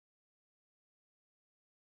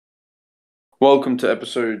Welcome to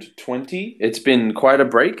episode 20. It's been quite a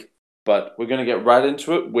break, but we're going to get right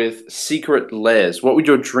into it with secret lairs. What would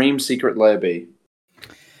your dream secret lair be?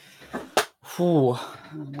 Ooh,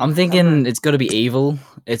 I'm thinking it's got to be evil.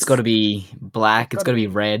 It's got to be black. It's got to be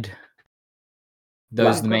red.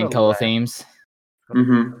 Those are the main color themes.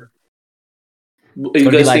 Mm-hmm. Are It's you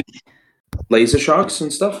got to be guys like think laser sharks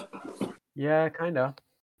and stuff? Yeah, kinda.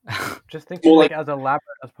 Just More thinking like- as elaborate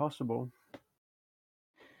as possible.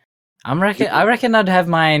 I reckon I'd have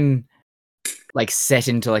mine like set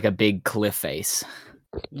into like a big cliff face.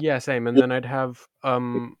 Yeah, same. And then I'd have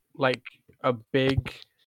like a big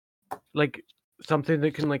like something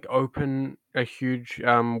that can like open a huge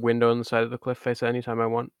window on the side of the cliff face at any time I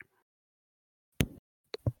want.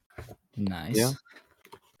 Nice. Yeah.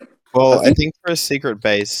 Well, I think for a secret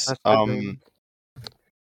base, That's my dream.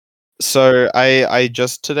 so I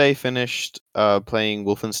just today finished playing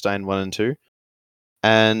Wolfenstein 1 and 2,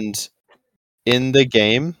 and in the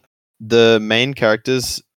game, the main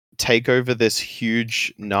characters take over this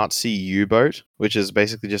huge Nazi U-boat, which is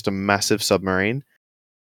basically just a massive submarine,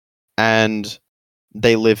 and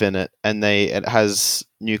they live in it, and it has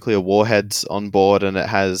nuclear warheads on board, and it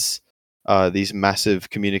has these massive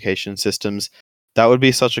communication systems. That would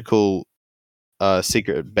be such a cool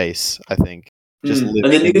secret base, I think. Just and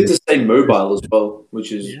then you get to stay mobile as well,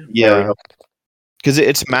 which is yeah, because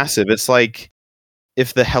it's massive. It's like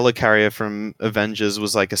if the helicarrier from Avengers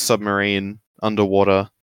was like a submarine underwater.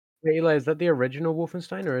 Wait, Eli, is that the original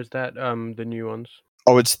Wolfenstein or is that the new ones?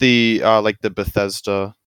 Oh, it's the like the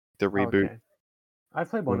Bethesda, the reboot. Okay. I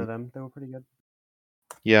played one of them. They were pretty good.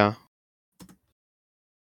 Yeah.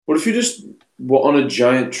 What if you just were on a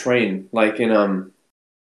giant train, like in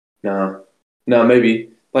maybe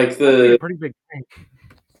like the Pretty big thing.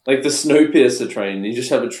 like the Snowpiercer train. You just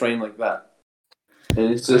have a train like that,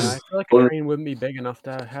 and it's I just. feel like a train wouldn't be big enough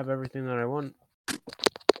to have everything that I want.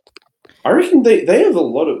 I reckon they have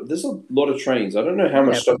there's a lot of trains. I don't know how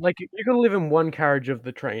much Yeah, stuff. but, like you can live in one carriage of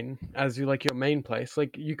the train as your main place.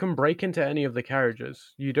 Like you can break into any of the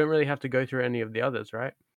carriages. You don't really have to go through any of the others,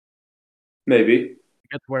 right? Maybe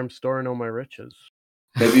That's where I'm storing all my riches.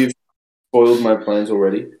 you've spoiled my plans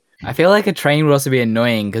already. I feel like a train would also be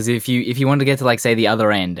annoying because if you want to get to like say the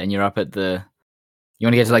other end and you're up at you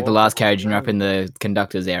want to get to like the last carriage and you're up in the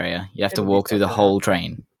conductor's area, you have to It'll be walk through the tough, whole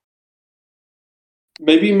train.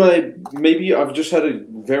 Maybe I've just had a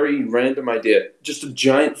very random idea. Just a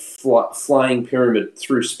giant flying pyramid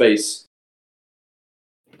through space.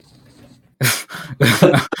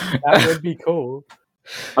 That would be cool.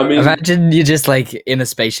 I mean, Imagine you're just like in a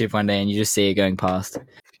spaceship one day and you just see it going past.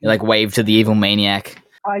 You like wave to the evil maniac.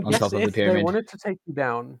 I On guess top of the if they pyramid. wanted to take you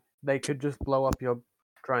down, they could just blow up your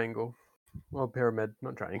triangle. Or pyramid,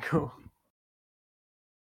 not triangle.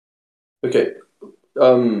 okay.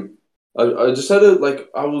 I just had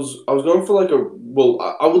I was going for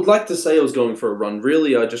I would like to say I was going for a run.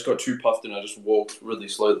 Really, I just got too puffed and I just walked really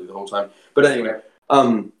slowly the whole time. But anyway,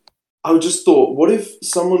 I just thought, what if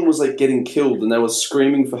someone was like getting killed and they were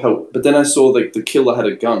screaming for help, but then I saw like the killer had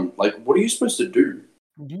a gun. Like, what are you supposed to do?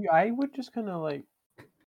 I would just kind of like.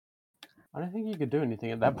 I don't think you could do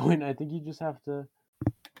anything at that point. I think you just have to.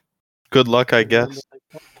 Good luck, I guess.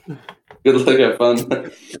 Good luck, have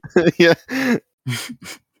fun. Yeah.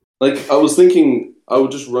 Like, I was thinking I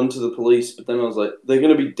would just run to the police, but then I was like, they're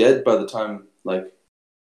going to be dead by the time, like...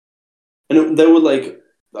 And they were like...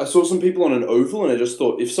 I saw some people on an oval, and I just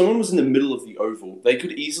thought, if someone was in the middle of the oval, they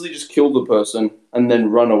could easily just kill the person and then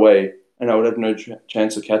run away, and I would have no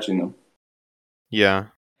chance of catching them. Yeah.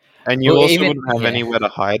 And you Well, also even- wouldn't have yeah. anywhere to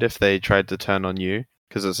hide if they tried to turn on you,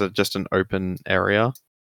 because it's just an open area.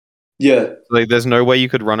 Yeah. Like, there's no way you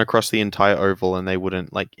could run across the entire oval and they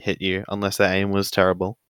wouldn't like hit you unless their aim was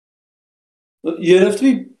terrible. Yeah, it'd have to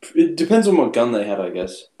be... It depends on what gun they had, I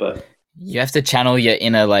guess, but... You have to channel your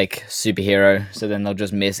inner like superhero, so then they'll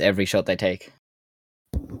just miss every shot they take.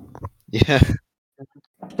 Yeah.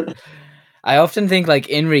 I often think like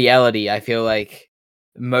in reality, I feel like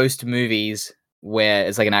most movies where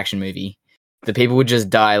it's like an action movie, the people would just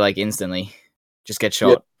die like instantly, just get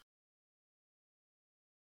shot.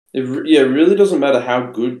 It really doesn't matter how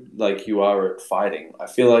good like you are at fighting. I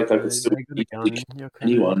feel like I could still Very good at gun. beat You're correct.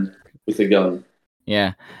 anyone with a gun.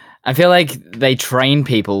 Yeah. I feel like they train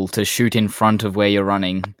people to shoot in front of where you're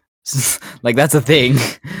running. Like that's a thing.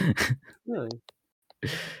 Really?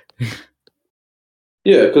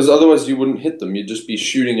 Yeah, because otherwise you wouldn't hit them. You'd just be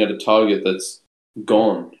shooting at a target that's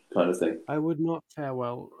gone, kind of thing. I would not fare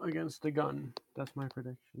well against a gun. That's my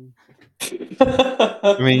prediction.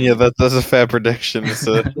 I mean, yeah, that's a fair prediction. It's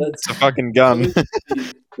a fucking gun.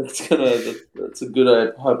 That's a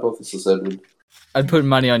good hypothesis, Edward. I'd put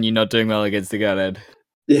money on you not doing well against the gun, Ed.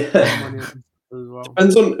 Yeah. Money as well.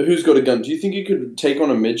 Depends on who's got a gun. Do you think you could take on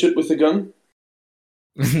a midget with a gun?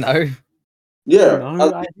 No. Yeah.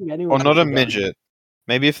 No, I think anyone. Or not a can. midget.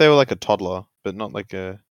 Maybe if they were like a toddler, but not like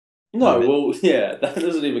a. No, well, yeah, that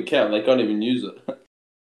doesn't even count. They can't even use it.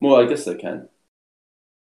 Well, I guess they can.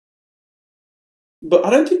 But I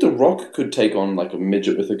don't think The Rock could take on like a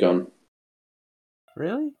midget with a gun.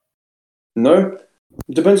 Really? No?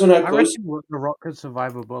 It depends on how I close. reckon The Rock could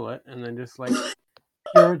survive a bullet and then just like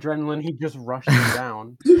pure adrenaline, he just rushed him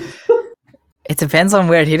down. It depends on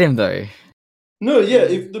where it hit him, though. No, yeah,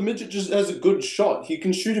 if the midget just has a good shot, he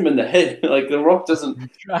can shoot him in the head. Like, The Rock doesn't.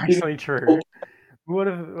 Actually, true. What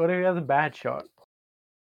if he has a bad shot?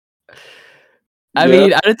 I Yeah.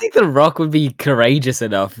 mean, I don't think The Rock would be courageous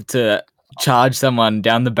enough to charge someone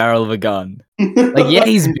down the barrel of a gun. Like, yeah,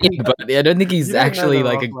 he's big, but I don't think he's You don't know actually The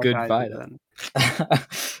like a Rock good I do fighter. then.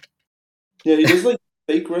 Yeah, he does like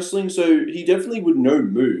fake wrestling, so he definitely would know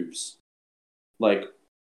moves. Like,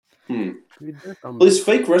 You do some- well, is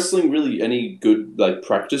fake wrestling really any good like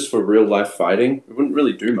practice for real life fighting? It wouldn't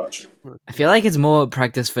really do much. I feel like it's more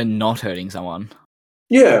practice for not hurting someone.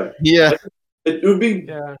 Yeah, Yeah. it would be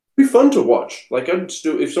Yeah. be fun to watch. Like, I'd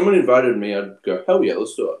still, if someone invited me, I'd go, hell yeah,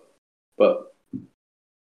 let's do it. But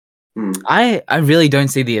I really don't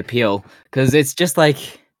see the appeal because it's just like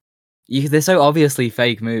they're so obviously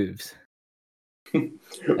fake moves. At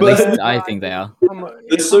But- least I think they are.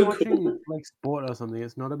 If so I'm watching cool. like sport or something,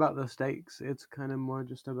 it's not about the stakes. It's kind of more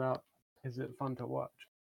just about, is it fun to watch?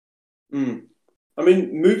 I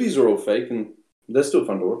mean, movies are all fake, and they're still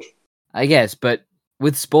fun to watch. I guess, but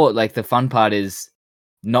with sport, like the fun part is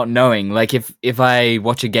not knowing. Like if I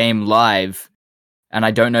watch a game live and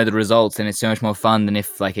I don't know the results, then it's so much more fun than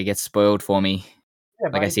if like it gets spoiled for me. Yeah,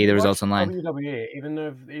 Like, I if see you the watch results online. WWE, even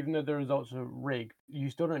though the results are rigged, you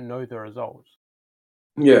still don't know the results.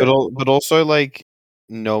 Yeah, But also like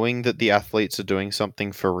knowing that the athletes are doing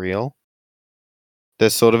something for real.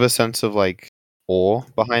 There's sort of a sense of like awe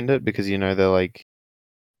behind it because you know they're like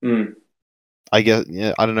I guess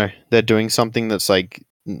yeah, I don't know. They're doing something that's like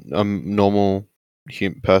a normal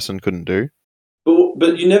person couldn't do.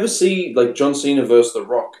 but you never see like John Cena versus The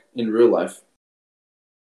Rock in real life.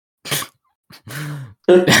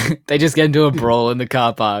 They just get into a brawl in the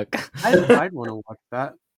car park. I'd want to watch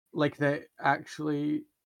that. Like they actually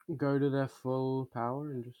go to their full power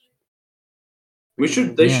and just.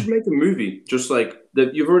 They Yeah. should make a movie just like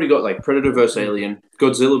that. You've already got like Predator versus Alien,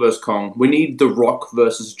 Godzilla versus Kong. We need The Rock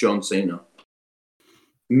versus John Cena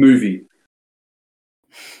movie.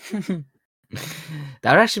 That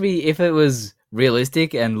would actually be, if it was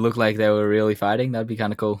realistic and looked like they were really fighting, that'd be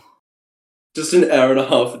kind of cool. Just an hour and a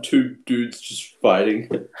half of two dudes just fighting.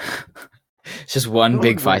 It's just one Who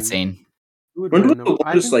big would fight win? scene. Who would When win? was the I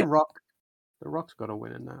longest, think like- The Rock's got to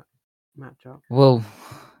win in that matchup. Well,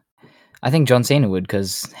 I think John Cena would,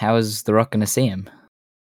 because how is The Rock going to see him?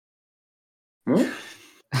 What?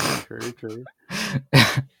 True.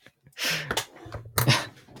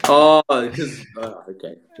 Oh, because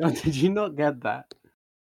okay. John, did you not get that?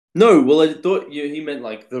 No, well, I thought he meant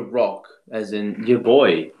like The Rock, as in your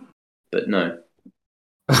boy, but no.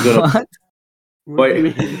 What? What do you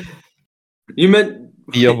Wait. mean? You meant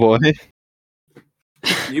Your boy.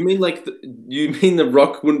 You mean like you mean The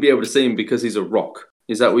Rock wouldn't be able to see him because he's a rock?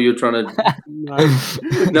 Is that what you're trying to? No.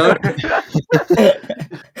 No.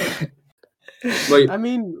 Wait, I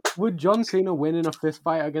mean, would John Cena win in a fist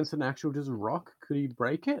fight against an actual just rock? Could he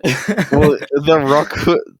break it? Well, The Rock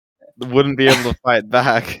wouldn't be able to fight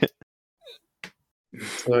back.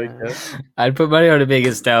 So I Yeah. guess. I'd put money on a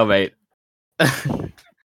bigger stalemate. I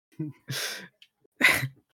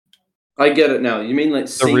get it now. You mean like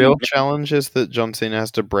The real challenge is that John Cena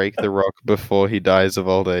has to break The Rock before he dies of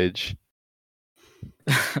old age.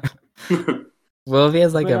 Well, if he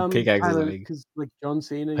has like But, a pickaxe or something. because like John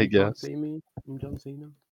Cena, I you can't guess. see me. I'm John Cena.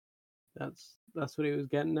 That's what he was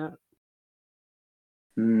getting at.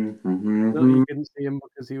 No, you couldn't see him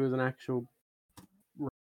because he was an actual.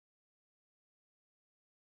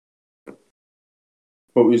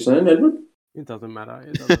 What were you saying, Edward? It doesn't matter.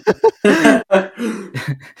 It doesn't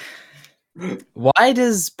matter. Why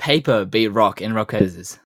does paper beat rock in rock paper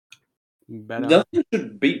scissors? Better. Nothing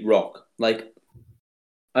should beat rock. Like,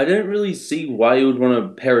 I don't really see why you would want a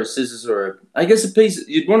pair of scissors I guess a piece.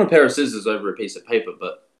 You'd want a pair of scissors over a piece of paper,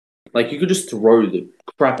 but like you could just throw the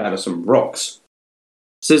crap out of some rocks.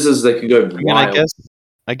 Scissors, they could go I mean, wild.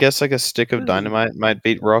 I guess like a stick of dynamite might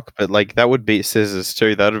beat Rock, but like that would beat scissors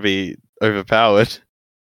too. That would be overpowered.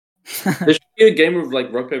 There should be a game of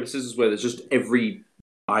like rock paper scissors where there's just every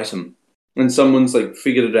item, and someone's like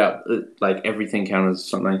figured it out. Like everything counts as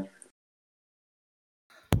something.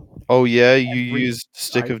 Oh yeah, you Every used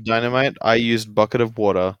stick item. of dynamite. I used bucket of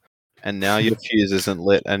water, and now your fuse isn't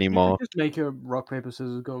lit You anymore. could just make your rock paper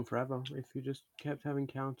scissors go on forever if you just kept having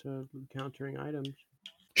countering items.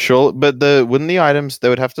 Sure, but wouldn't the items they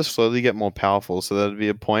would have to slowly get more powerful, so there'd be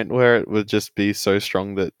a point where it would just be so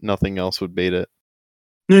strong that nothing else would beat it.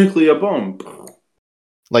 Nuclear bomb.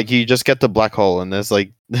 Like you just get the black hole, and there's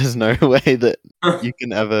no way that you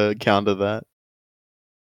can ever counter that.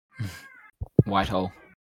 White hole.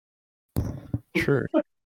 True.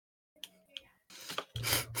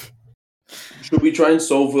 Should we try and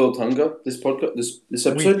solve world hunger this podcast, this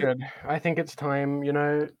We episode? could. I think it's time.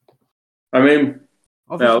 I mean,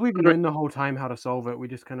 Obviously Yeah, we've known the whole time how to solve it. We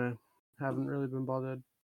just kind of haven't really been bothered.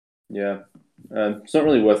 yeah, it's not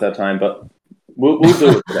really worth our time, but we'll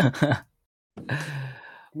do it.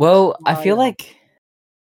 Well, I Try feel out. like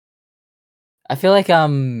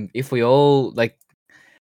if we all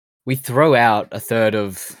we throw out a third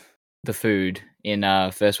of the food in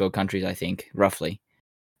first world countries, I think, roughly.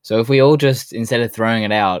 So if we all just, instead of throwing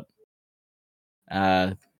it out,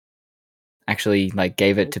 actually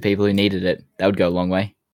gave it to people who needed it, that would go a long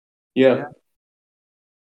way. Yeah,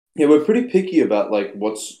 we're pretty picky about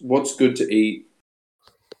what's good to eat.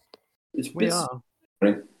 It's We are.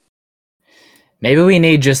 Maybe we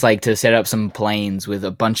need just to set up some planes with a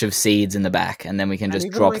bunch of seeds in the back, and then we can And just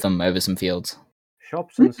even, drop them over some fields.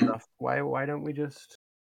 Shops and stuff. Why don't we just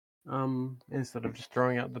instead of just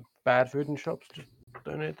throwing out the bad food in shops, just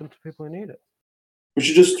donate them to people who need it? We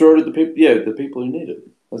should just throw it at the people. Yeah, the people who need it.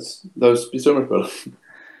 That would be so much better.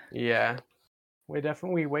 Yeah.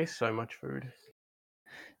 We waste so much food.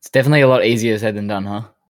 It's definitely a lot easier said than done, huh?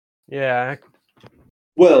 Yeah.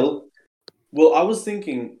 Well, I was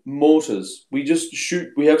thinking mortars. We just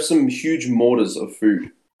shoot. We have some huge mortars of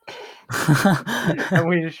food. And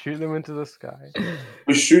we just shoot them into the sky.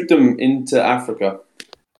 We shoot them into Africa.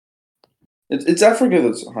 It's Africa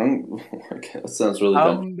that's hungry. Okay, that sounds really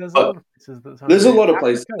dumb. There's a But lot of places that's there's a hungry. lot of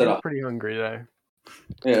places Africa that is are. pretty hungry though.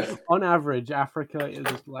 Yeah, On average, Africa is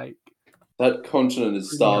that continent is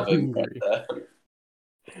Pretty starving right hungry.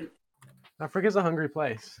 there. Africa's a hungry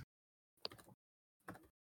place.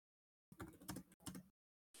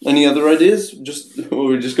 Any other ideas?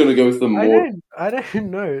 We're just gonna go with the more. I don't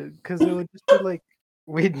know, because it would just be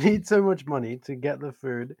we'd need so much money to get the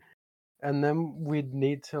food, and then we'd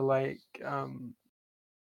need to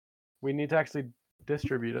we need to actually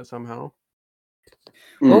distribute it somehow.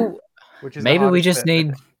 Well, Which is the maybe we hardest just bit, I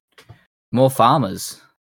need think. more farmers.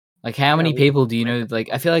 How many we people should do you know?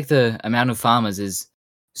 make I feel like the amount of farmers is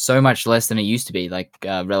so much less than it used to be,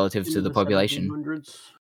 relative to in the population. 1700s.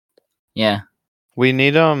 Yeah. We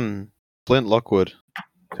need Flint Lockwood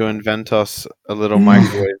to invent us a little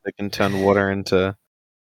microwave that can turn water into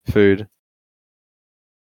food.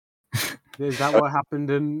 Is that what happened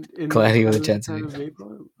in Glad with a Planet chance of of Apes?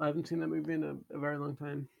 I haven't seen that movie in a very long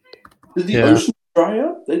time. Did the Yeah. ocean dry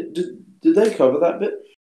up? Did they cover that bit?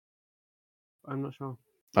 I'm not sure.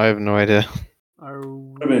 I have no idea. I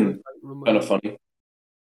mean, don't remember. Kind of funny.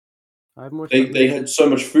 I haven't watched They that they movie. had so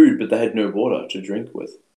much food, but they had no water to drink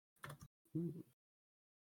with.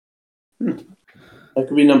 That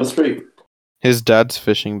could be number 3. His dad's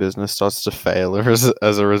fishing business starts to fail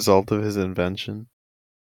as a result of his invention.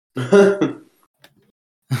 Nobody.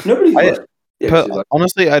 But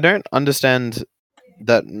honestly, I don't understand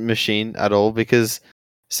that machine at all because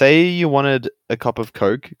say you wanted a cup of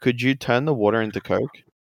Coke, could you turn the water into Coke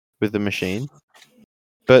with the machine?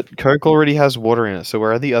 But Coke already has water in it, so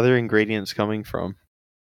where are the other ingredients coming from?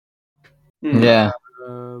 Yeah.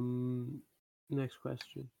 Next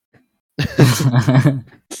question.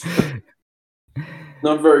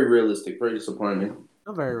 Not very realistic. Very disappointing.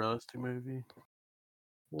 A very realistic movie.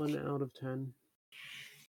 1 out of 10.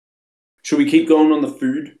 Should we keep going on the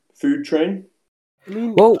food train? I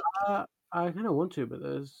mean, Well, I kind of want to, but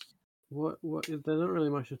there's there's not really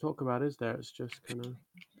much to talk about, is there? It's just kind of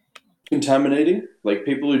Contaminating, like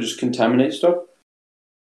people who just contaminate stuff.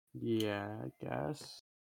 yeah, I guess.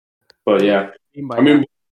 But yeah, I mean,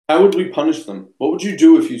 how would we punish them? What would you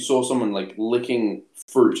do if you saw someone licking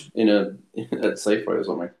fruit at Safeway or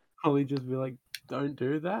something? probably just be like, don't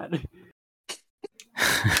do that.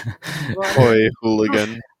 Boy,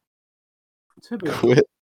 hooligan. To be honest, Quit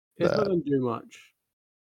it's not that. going to do much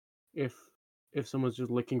if someone's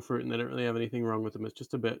just licking fruit and they don't really have anything wrong with them. It's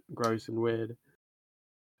just a bit gross and weird.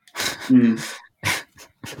 It's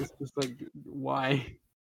just why?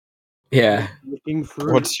 yeah. Licking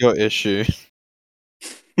fruit. What's your issue?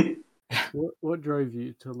 What drove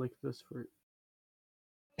you to lick this fruit?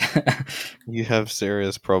 You have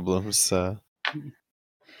serious problems, sir.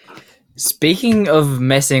 Speaking of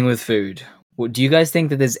messing with food, do you guys think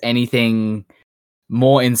that there's anything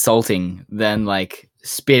more insulting than like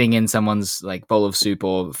spitting in someone's like bowl of soup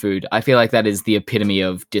or food? I feel like that is the epitome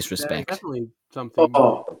of There's disrespect. definitely something.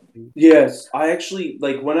 Oh, yes. I actually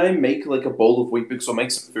like when I make like a bowl of Weet-Bix or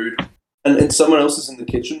make some food, and someone else is in the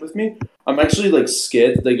kitchen with me. I'm actually like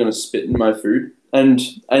scared that they're gonna spit in my food, and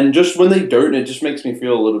just when they don't, it just makes me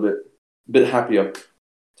feel a little bit happier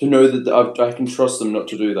to know that I can trust them not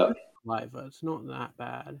to do that. Saliva. It's not that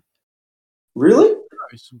bad. Really?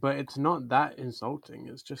 Gross, but it's not that insulting.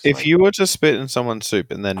 It's just If like, you were to spit in someone's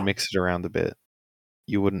soup and then mix it around a bit,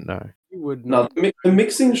 you wouldn't know. you would No, not. the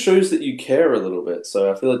mixing shows that you care a little bit,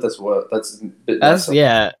 so I feel like that's a bit That's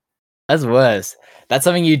nicer. that's worse. That's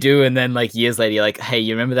something you do, and then like years later, you're like, hey,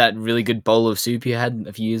 you remember that really good bowl of soup you had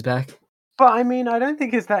a few years back? But I mean, I don't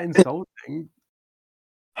think it's that insulting.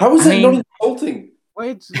 How is I it not mean- insulting? Well,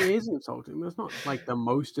 it is insulting. But it's not like the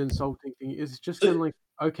most insulting thing. It's just kind of like,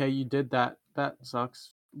 okay, you did that. That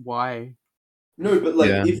sucks. Why? No, but like,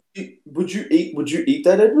 Yeah. would you eat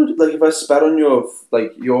that, Edward? Like, if I spat on your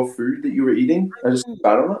food that you were eating, I just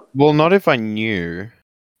spat on it. Well, not if I knew,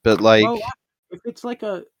 but like, Well, if it's like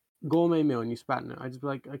a gourmet meal and you spat in it, I'd just be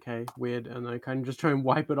like, okay, weird, and I kind of just try and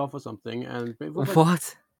wipe it off or something. And but if it was like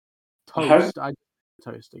What? toast, I'd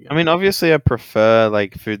toast again. I mean, obviously, I prefer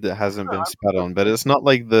like food that hasn't been spat on, but it's not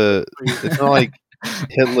like it's not like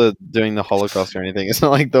Hitler doing the Holocaust or anything. It's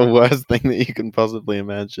not like the worst thing that you can possibly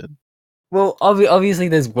imagine. Well, obviously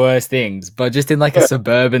there's worse things, but just in like a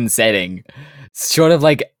suburban setting, short of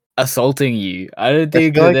like assaulting you, I don't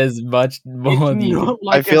think feel that like there's much more that you can...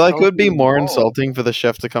 I feel like it would be assaulting more at all. insulting for the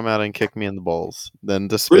chef to come out and kick me in the balls than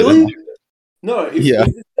to spit in Really? my- No, if Yeah.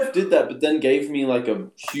 the chef did that, but then gave me like a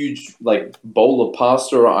huge like bowl of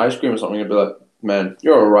pasta or ice cream or something, I'd be like, man,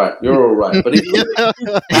 you're all right. But if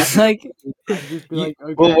It's like I'd just be like,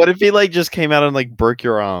 okay. Well, what if he like just came out and like broke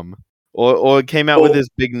your arm, or came out with Well- his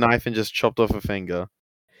big knife and just chopped off a finger?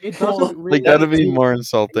 It doesn't really Like that'd be seem more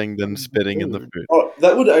insulting than spitting in the food. food. oh,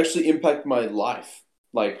 that would actually impact my life.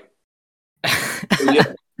 Like,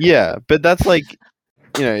 yeah, Yeah, but that's like,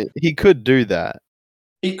 he could do that.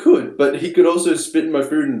 he could, but he could also spit in my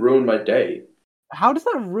food and ruin my day. How does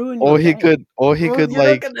that ruin Or your he day? could Well, like you're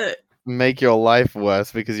not gonna... make your life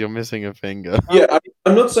worse because you're missing a finger. Yeah,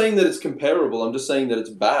 I'm not saying that it's comparable. I'm just saying that it's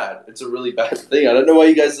bad. It's a really bad thing. I don't know why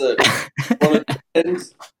you guys want to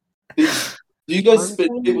defend. Do you guys I'm spit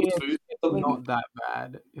saying people's it's food? or something? not that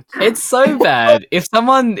bad. It's so bad. If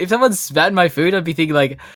someone spat my food, I'd be thinking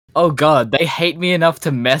like, oh god, they hate me enough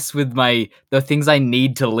to mess with the things I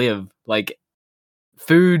need to live. Like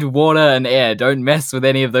food, water, and air. Don't mess with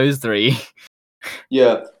any of those three.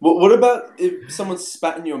 Yeah. What about if someone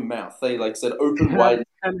spat in your mouth? They like said open wide.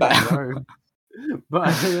 Kind back. of gross. But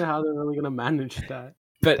I don't know how they're really gonna manage that.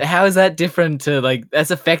 But how is that different to like that's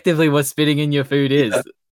effectively what spitting in your food is? Yeah.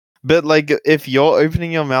 But like, if you're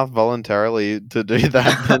opening your mouth voluntarily to do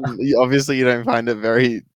that, then obviously you don't find it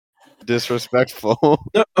very disrespectful.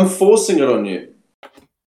 No, I'm forcing it on you.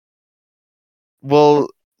 Well,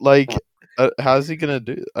 like, how's he gonna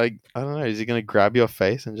do? Like, I don't know. Is he gonna grab your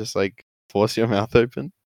face and just like force your mouth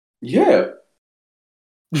open? Yeah.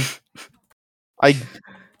 I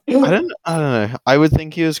don't know. I would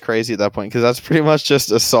think he was crazy at that point because that's pretty much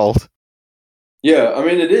just assault. Yeah, I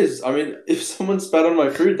mean it is. I mean, if someone spat on my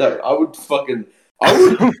food, that I would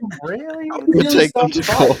Really? We'll take start them to a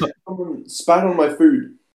fight court. if someone spat on my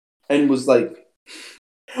food and was like,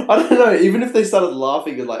 I don't know. Even if they started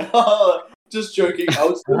laughing and like, just joking, I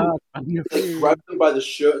would still like grab them by the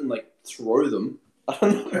shirt and like throw them. I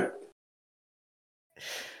don't know.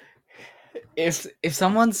 If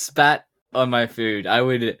someone spat on my food, I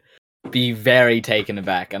would be very taken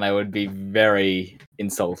aback and I would be very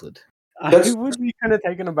insulted. I would be kind of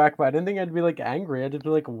taken aback, but I didn't think I'd be like angry. I'd just be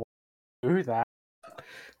like, "Why do that?"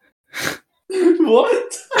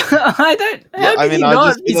 What? I don't. Yeah, How I can mean, you I'd not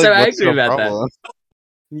just be be so like, "What's angry your about problem?"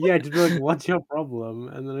 Yeah, just be like, "What's your problem?"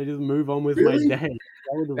 And then I just move on with Really? my day.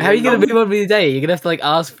 that? How are you gonna move on with your day? You're gonna have to like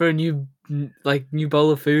ask for a new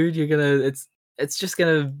bowl of food. You're gonna. It's just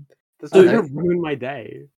gonna. That's Dude. not gonna ruin my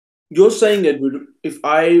day. You're saying, Edward,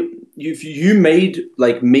 if you made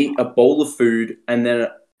like me a bowl of food and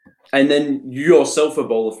then yourself a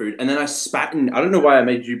bowl of food and then I spat in, I don't know why I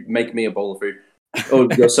made you make me a bowl of food or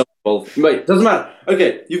yourself a bowl of food. Wait, doesn't matter.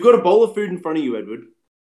 Okay, you've got a bowl of food in front of you, Edward.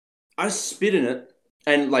 I spit in it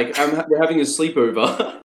and like we're having a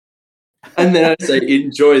sleepover and then I say,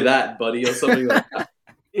 enjoy that, buddy, or something like that.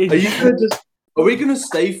 Are we gonna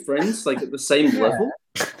stay friends like at the same level?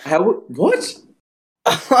 What?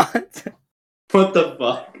 What? What the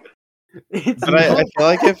fuck? But I feel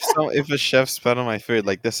like if a chef spat on my food,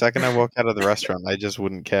 like the second I walk out of the restaurant, I just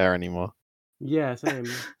wouldn't care anymore. Yeah, same.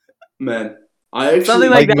 Man, I actually Something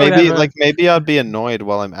like that would have a- maybe I'd be annoyed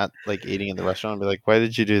while I'm at like eating in the restaurant. I'd be like, why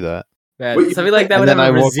did you do that? Man, Wait, something like that and would have then a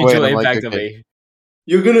I walk away residual and I'm like, impact on okay. me.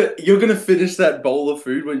 you're gonna finish that bowl of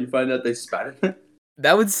food when you find out they spat in it.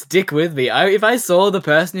 That would stick with me. If I saw the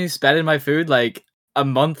person who spat in my food like a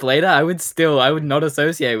month later, I would not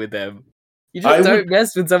associate with them. You just I don't would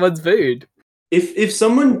mess with someone's food. if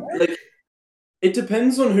someone like it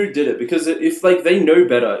depends on who did it because if like they know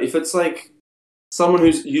better, if it's like someone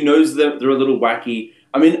who knows they're a little wacky.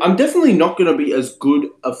 I mean, I'm definitely not gonna be as good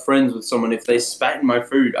of friends with someone if they spat in my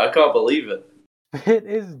food. I can't believe it. It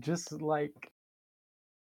is just like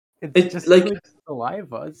It's just like like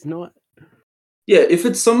saliva. It's not. yeah, if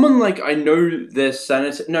it's someone like I know they're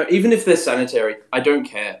sanitary. No, even if they're sanitary, I don't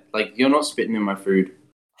care. Like you're not spitting in my food.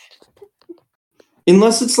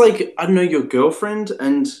 Unless it's like I don't know your girlfriend,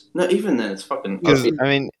 and no, even then it's fucking. Because Yeah. I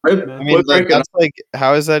mean, We're breaking that's like,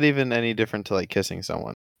 how is that even any different to like kissing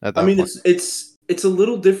someone at that I mean, point? it's a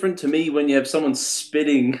little different to me when you have someone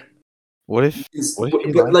spitting. What if you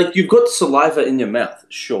But like you've got saliva in your mouth,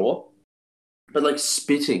 sure, but like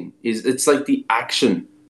spitting it's like the action.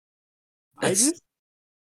 It's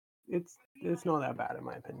It's not that bad in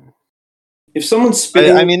my opinion. if someone's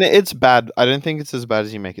spitting. I mean, it's bad. I don't think it's as bad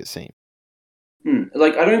as you make it seem.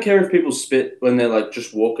 Like I don't care if people spit when they're like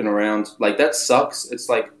just walking around. Like that sucks. It's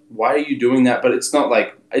like why are you doing that? But it's not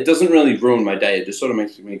like it doesn't really ruin my day. It just sort of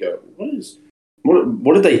makes me go,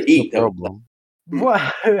 what did they It's the eat? problem. What?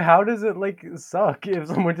 How does it like suck if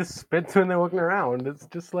someone just spits when they're walking around? It's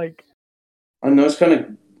just like I don't know. It's kind of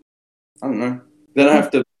I don't know. Then I have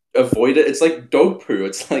to avoid it. It's like dog poo.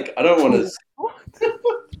 It's like I don't want to. what?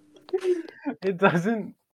 It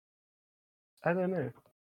doesn't. I don't know.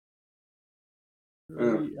 I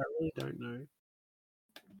really don't know.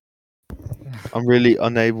 I'm really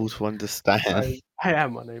unable to understand. I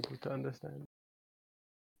am unable to understand.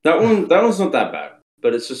 That one's not that bad,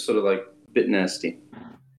 but it's just sort of like a bit nasty.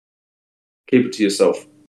 Keep it to yourself.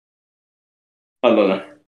 I don't know.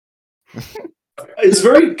 It's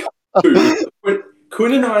very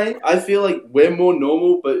Quinn and I feel like we're more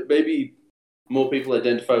normal, but maybe more people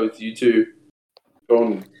identify with you two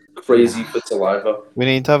going crazy for saliva. We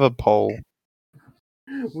need to have a poll.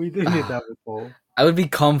 We do need that before. I would be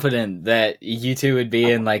confident that you two would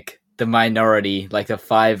be in like the minority, like a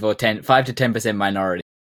 5 to 10% minority.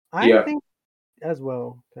 I think as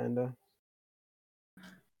well, kinda.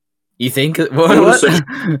 You think what?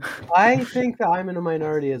 I think that I'm in a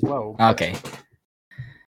minority as well. Okay.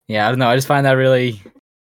 Yeah, I don't know. I just find that really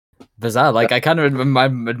bizarre. Like I kind of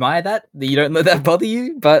admire that you don't let that bother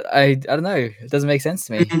you, but I don't know. It doesn't make sense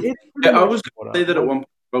to me. I was going to say that at one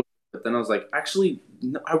point, but then I was like, actually,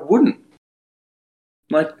 no, I wouldn't.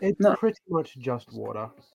 Like, It's no. pretty much just water.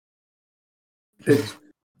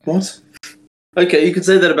 What? Okay, you could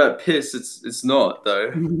say that about piss. It's not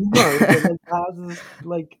though. No, but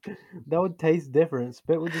like that would taste different.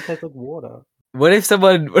 Spit would just taste like water. What if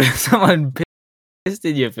someone pissed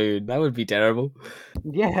in your food? That would be terrible.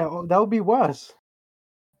 Yeah, that would be worse.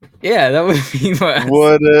 Yeah, that would be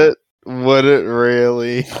worse. Would it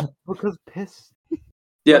really? Because piss.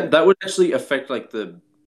 Yeah, that would actually affect like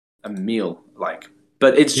a meal, like.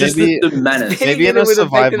 But it's just Maybe- the manners. Maybe in It a would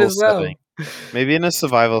affect it survival as well. setting. Maybe in a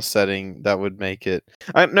survival setting that would make it.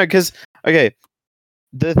 No, because okay,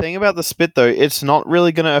 the thing about the spit though, it's not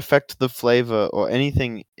really going to affect the flavor or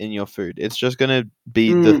anything in your food. It's just going to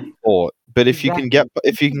be the thought. But if you can get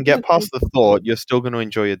past the thought, you're still going to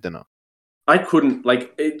enjoy your dinner. I couldn't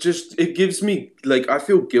like it gives me like I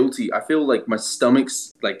feel guilty. I feel like my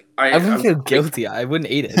stomach's like I wouldn't feel guilty. I wouldn't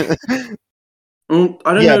eat it. I don't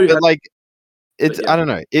Yeah, know. but like it's But yeah. I don't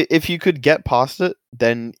know. If you could get past it,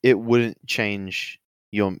 then it wouldn't change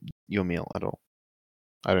your meal at all.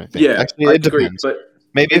 I don't think. Yeah, Actually, I it agree, depends. but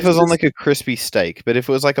Maybe if it's it was on just- like a crispy steak, but if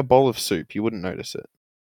it was like a bowl of soup, you wouldn't notice it.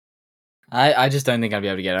 I just don't think I'd be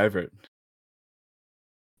able to get over it.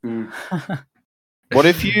 What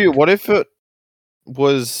if it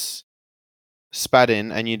was spat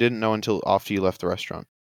in and you didn't know until after you left the restaurant?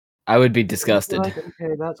 I would be disgusted. Like,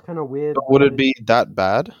 okay, that's kind of weird. But would it be that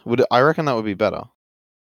bad? I reckon that would be better.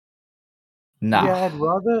 Nah. Yeah, I'd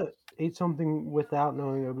rather eat something without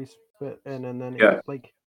knowing it'll be spit in, and then Yeah. eat,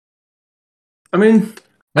 like. I mean,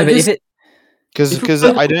 No, I but guess- if it Because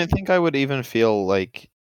I don't think I would even feel like,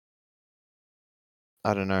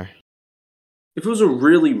 I don't know. if it was a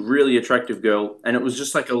really, really attractive girl and it was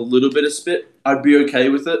just like a little bit of spit, I'd be okay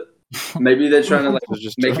with it. Maybe they're trying to like It was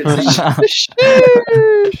just make it seem.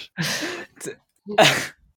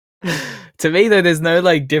 To me though, there's no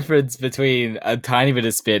like difference between a tiny bit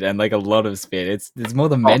of spit and like a lot of spit. It's more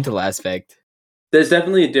the mental aspect. There's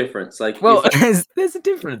definitely a difference. Like, Well, if there's a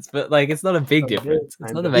difference, but like it's not a big Oh, yeah, difference. It's not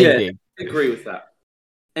kind a of. main Yeah. thing. I agree with that.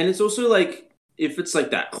 And it's also like if it's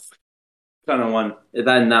like that kind of one,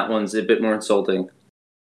 then that one's a bit more insulting.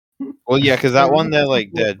 Well, yeah, because that Yeah, one they're it's like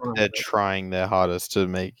more they're fun, they're but- trying their hardest to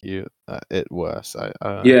make you it worse. I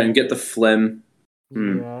don't know. Yeah, and get the phlegm.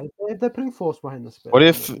 Yeah, they're putting force behind the spit.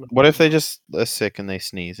 What if they just are sick and they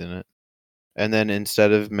sneeze in it, and then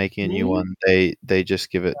instead of making a new Sneeze? one, they just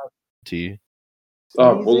give it to you?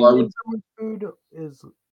 Oh, well, I Sneezing would- in someone's food is.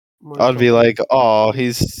 more I'd be insulting. like, oh,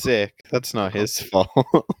 he's sick. That's not his fault.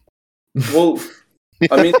 Well,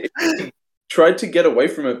 I mean, he tried to get away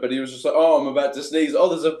from it, but he was just like, "Oh, I'm about to sneeze. Oh,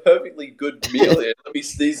 there's a perfectly good meal here. Let me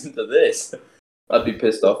sneeze into this." I'd be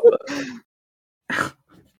pissed off. But...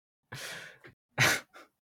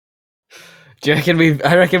 Do you reckon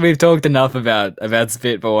I reckon we've talked enough about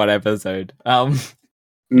spit for one episode. Yeah, I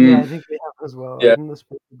Mm, think we have as well. Yeah. I think the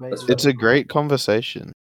spit debate That's is It's a over. great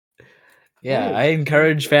conversation. Yeah, Yeah, I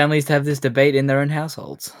encourage families to have this debate in their own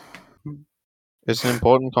households. It's an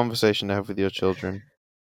important conversation to have with your children.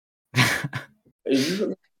 are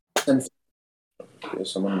you...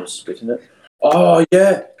 Someone was spitting it. Oh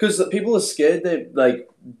yeah, because people are scared.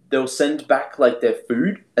 They'll send back like their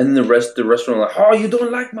food, and the restaurant are like, "Oh, you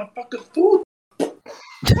don't like my fucking food."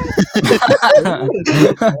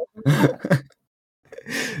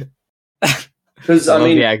 Because I I love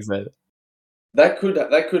mean, the accent. that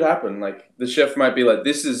could happen. Like the chef might be like,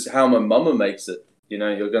 "This is how my mama makes it." You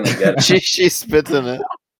know, you're gonna get she spits in it.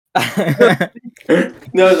 it.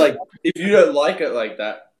 No, like if you don't like it like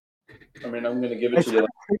that, I mean, I'm gonna give I it to you. don't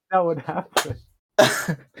think that would happen.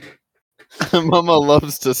 Mama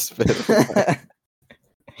loves to spit.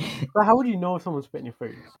 But how would you know if someone's spitting your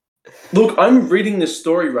food? Look, I'm reading this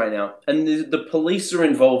story right now, and the police are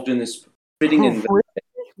involved in this spitting in.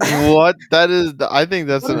 What? That is. I think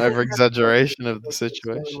that's What an is it over exaggeration of the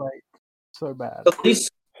situation. So, like, so bad. The police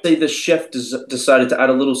say the chef decided to add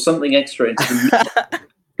a little something extra into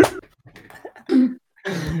the meal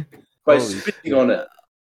by Holy spitting shit. on it.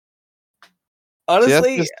 See, that's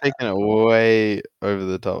Honestly, just taking it way over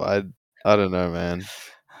the top. I don't know, man.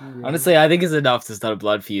 Yeah. honestly, I think it's enough to start a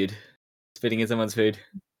blood feud. Spitting in someone's food.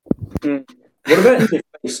 What about in your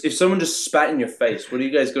face? If someone just spat in your face, what are you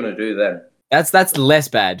guys gonna do then? That's less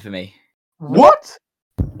bad for me. What?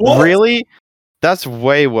 Really? That's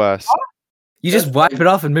way worse. You just wipe it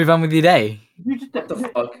off and move on with your day. You just What the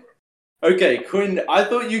fuck? Okay, Quinn. I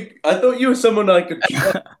thought you were someone I could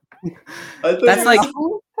trust. I thought That's you like-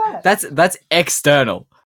 Who is that? That's external.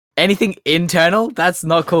 Anything internal, that's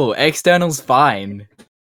not cool. External's fine. I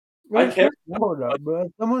Well, can't- splash water, but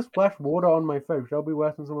if someone splashed water on my face, that'll be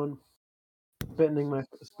worse than someone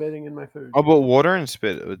spitting in my food. Oh, but water and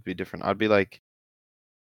spit would be different. I'd be like,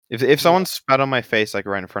 if someone spat on my face like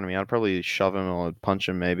right in front of me, I'd probably shove him or punch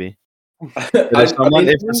him maybe. But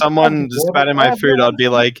if someone spat in my food, I'd be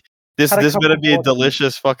like, this Had a better couple be a water.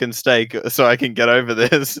 delicious fucking steak so I can get over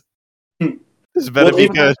this. Hmm. This better Well, be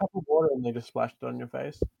Someone had good. a cup of water and they just splashed it on your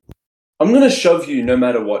face. I'm gonna shove you no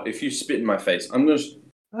matter what. If you spit in my face, I'm gonna.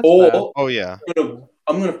 That's Or fair. Oh yeah.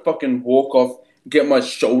 I'm gonna fucking walk off, get my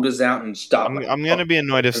shoulders out, and start. I'm gonna be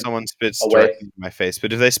annoyed if someone spits Away. directly in my face,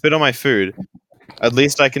 but if they spit on my food, at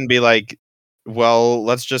least I can be like, well,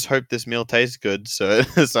 let's just hope this meal tastes good, so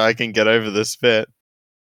so I can get over the spit.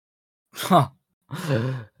 Huh.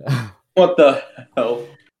 What the hell?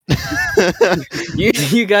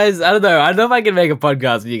 you guys, I don't know. I don't know if I can make a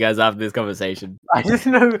podcast with you guys after this conversation. I just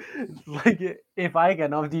know, like, if I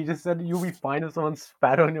get off, you just said you'll be fine if someone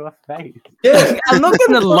spat on your face. Yeah. I'm not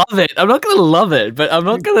gonna love it. I'm not gonna love it, but I'm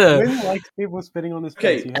not gonna. Who likes people spitting on his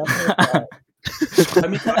Okay. face? You have to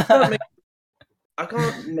I mean, I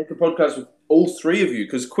can't make a podcast with all three of you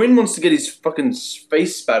because Quinn wants to get his fucking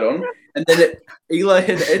face spat on, and then Eli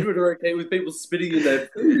and Edward are okay with people spitting in their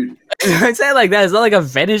food. Don't say it like that. It's not like a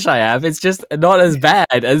fetish I have. It's just not as bad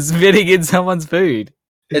as spitting in someone's food.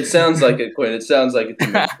 It sounds like it, Quinn. It sounds like it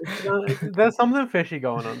to me. There's something fishy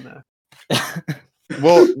going on there.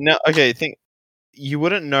 Well, no, okay. Think you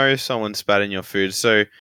wouldn't know if someone spat in your food. So,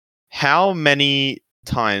 how many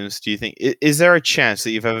times do you think is there a chance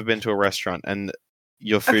that you've ever been to a restaurant and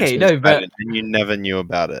your food Okay, no, spat but- in and you never knew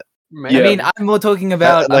about it? Maybe. I Yeah. mean, I'm more talking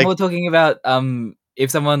about. like- I'm more talking about. If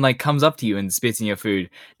someone like comes up to you and spits in your food,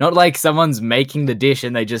 not like someone's making the dish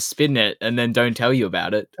and they just spit in it and then don't tell you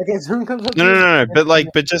about it. Okay, someone comes up to No, you no, no, no. and-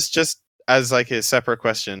 But just as like a separate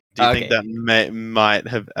question, do you think Okay. that might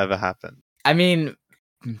have ever happened? I mean,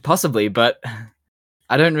 possibly, but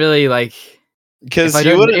I don't really like. Because If I you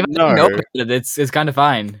don't, wouldn't if I don't know. know about it, it's kind of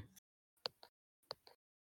fine.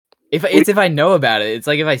 If I know about it, it's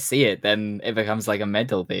like if I see it, then it becomes like a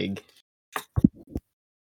mental thing.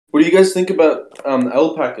 What do you guys think about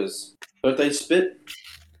alpacas? Don't they spit?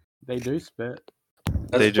 They do spit.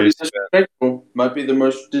 That's They do pretty spit. disrespectful. Might be the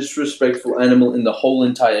most disrespectful animal in the whole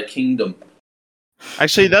entire kingdom.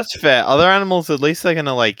 Actually, that's fair. Other animals, at least they're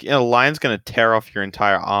gonna a lion's gonna tear off your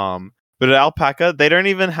entire arm. But an alpaca, they don't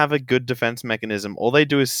even have a good defense mechanism. All they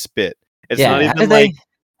do is spit. It's not Yeah, how even do like they?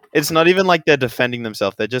 it's not even like they're defending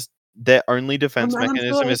themselves. They're just their only defense And I'm sure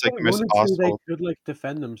mechanism if is like they the most wanted to, they arsehole. could like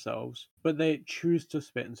defend themselves, but they choose to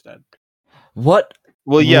spit instead. What?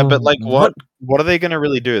 Well, yeah, but like What? what are they gonna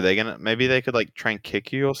really do? They're gonna maybe they could like try and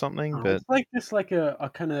kick you or something, but It's like just like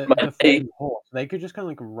a kind of Might be. defending horse. They could just kind of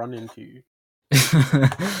like run into you.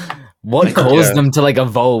 What caused Yeah. them to like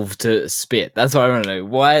evolve to spit? That's what I want to know.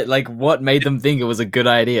 Why? Like, what made them think it was a good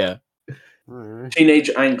idea? Teenage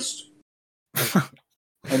angst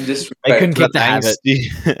and disrespect. They couldn't that kick the habit.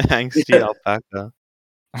 angsty alpaca.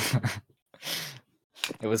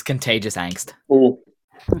 It was contagious angst. Oh,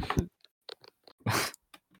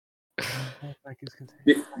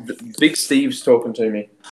 Big Steve's talking to me.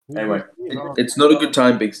 Anyway, it's not a good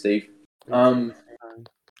time, Big Steve.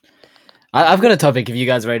 I've got a topic. If you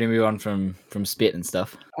guys are ready to move on from spit and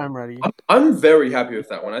stuff. I'm ready. I'm very happy with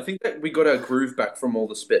that one. I think that we got our groove back from all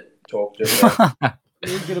the spit talk just now.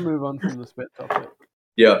 We're gonna move on from the spit topic.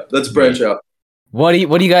 Yeah, let's branch out. What do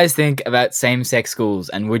you guys think about same-sex schools,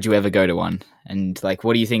 and would you ever go to one? And like,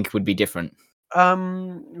 what do you think would be different?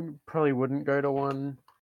 Probably wouldn't go to one.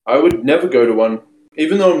 I would never go to one.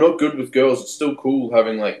 Even though I'm not good with girls, it's still cool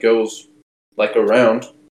having like girls like around.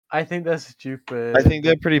 I think that's stupid. I think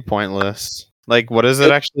they're pretty pointless. Like, what does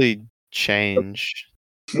it actually change?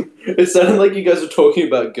 It sounded like you guys were talking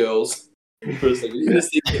about girls for a second. You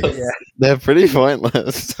see girls. Yeah. They're pretty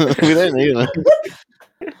pointless. We don't need them.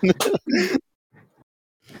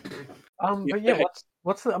 But yeah,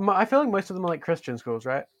 what's the? I feel like most of them are like Christian schools,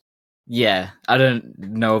 right? Yeah, I don't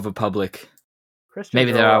know of a public. Christians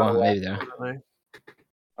Maybe there are all one. right, Maybe there I are. don't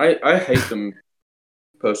know. I hate them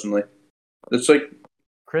personally. It's like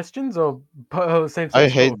Christians or same sex I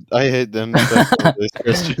hate them. Those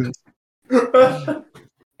Christians. no,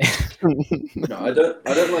 I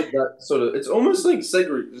don't like that sort of. It's almost like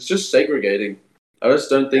It's just segregating. I just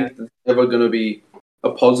don't think it's ever going to be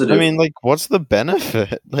a positive. I mean, like, what's the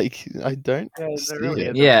benefit? Like, I don't Yeah, see there really it.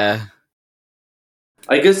 isn't. Yeah,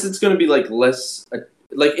 I guess it's going to be like less,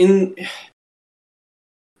 like in,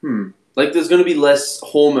 like there's going to be less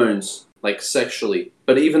hormones, like sexually.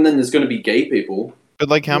 But even then, there's going to be gay people. But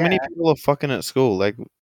like, how many people are fucking at school? Like,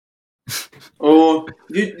 Or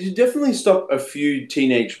you definitely stop a few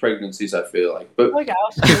teenage pregnancies. I feel like, but Like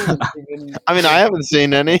our school is even, I mean, I haven't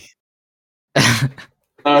seen any.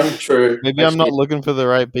 true. Maybe I'm not looking for the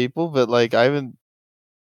right people, but like, I haven't.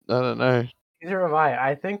 I don't know. neither have I.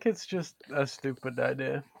 I think it's just a stupid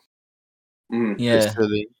idea. yeah. It's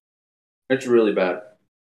silly. It's really bad.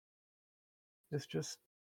 It's just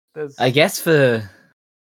there's. I guess for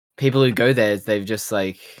people who go there, they've just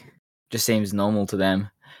seems normal to them.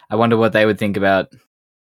 I wonder what they would think about,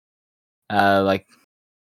 like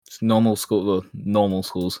normal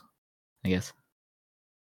schools. I guess.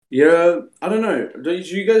 Yeah, I don't know. Do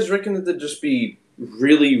you guys reckon that they'd just be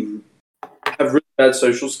have really bad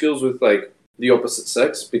social skills with like the opposite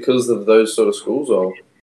sex because of those sort of schools? Or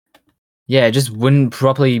Yeah, it just wouldn't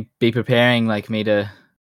properly be preparing like me to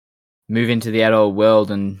move into the adult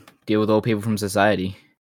world and deal with all people from society.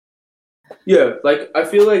 yeah, like I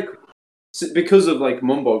feel like because of like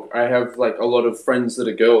Mombog, I have like a lot of friends that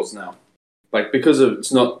are girls now. Like because of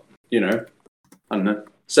it's not I don't know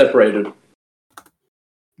separated.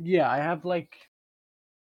 Yeah, I have like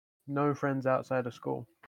no friends outside of school.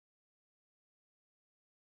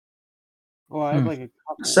 Well, I have like a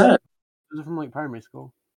couple. Sad. Those are from like primary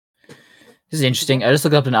school. This is interesting. I just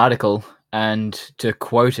looked up an article, and to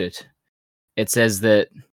quote it, it says that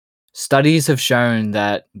studies have shown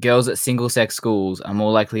that girls at single-sex schools are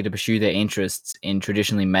more likely to pursue their interests in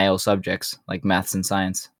traditionally male subjects like maths and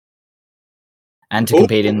science, and to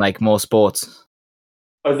compete in like more sports.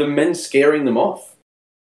 Are the men scaring them off?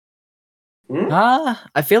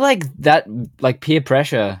 I feel like that, like peer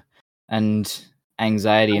pressure and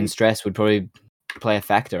anxiety and stress would probably play a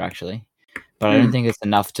factor, actually. But I don't think it's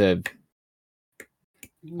enough to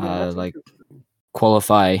Yeah, like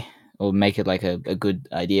qualify or make it like a good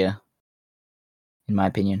idea, in my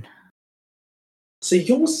opinion. So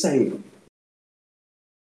you're saying?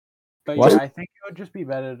 but What? yeah, I think it would just be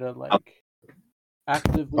better to like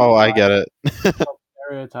actively. Oh, I fight get it.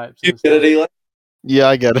 stereotypes. You and get it, stuff. Eli? Yeah,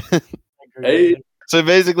 I get it. Hey. So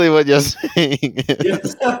basically, what you're saying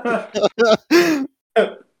is, Yes.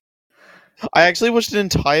 I actually watched an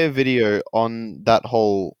entire video on that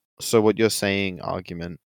whole "so what you're saying"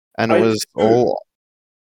 argument. and it was all.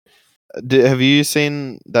 Have you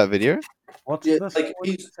seen that video? What's Yeah, this? like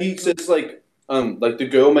he says like the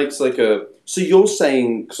girl makes like a so you're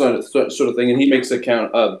saying sort of thing, and he makes a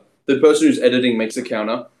count. The person who's editing makes a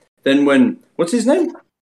counter. Then when what's his name?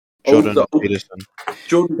 Jordan Peterson.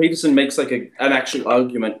 Jordan Peterson makes like an actual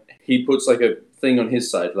argument. He puts like a thing on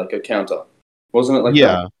his side, like a counter. Wasn't it like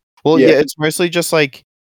Yeah. that? Well, Yeah. yeah, it's mostly just like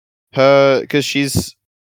her, because she's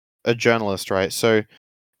a journalist, right? So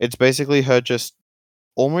it's basically her just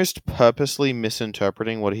almost purposely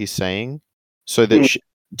misinterpreting what he's saying so that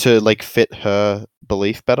to like fit her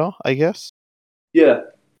belief better, I guess. Yeah.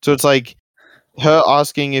 So it's like her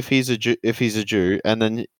asking if he's a Jew,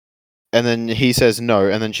 and then he says no,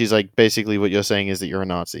 and then she's like, basically what you're saying is that you're a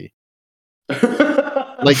Nazi.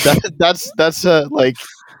 Like that's like,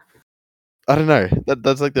 I don't know.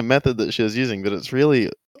 That's like the method that she was using, but it's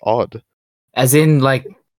really odd. As in, like,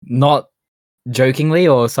 not jokingly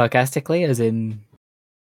or sarcastically, as in.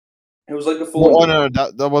 It was like a full. Well, no,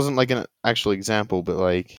 that wasn't like an actual example, but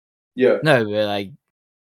like, Yeah. No, but like.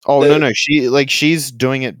 oh no, she's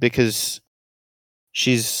doing it because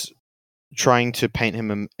she's trying to paint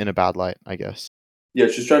him in a bad light, I guess. Yeah,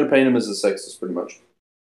 she's trying to paint him as a sexist, pretty much.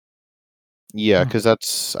 Yeah, because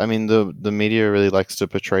that's, I mean, the media really likes to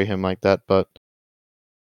portray him like that, but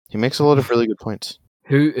he makes a lot of really good points.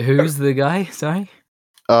 Who's the guy? Sorry.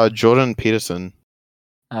 Jordan Peterson.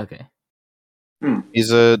 Okay. He's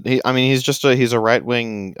he's a right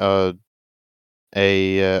wing a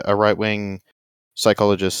right wing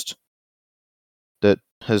psychologist that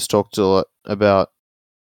has talked a lot about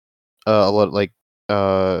like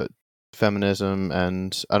feminism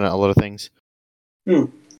and I don't know, a lot of things.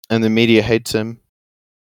 And the media hates him.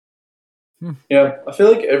 Yeah, I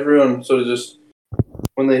feel like everyone sort of just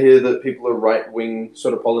when they hear that people are right wing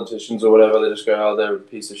sort of politicians or whatever, they just go, "Oh, they're a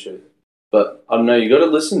piece of shit." But I don't know. You got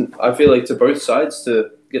to listen. I feel like to both sides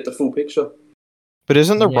to get the full picture. But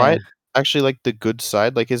isn't the right actually like the good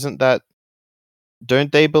side? Like, isn't that?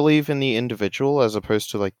 Don't they believe in the individual as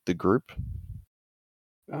opposed to like the group?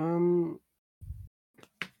 I'm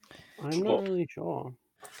not really sure.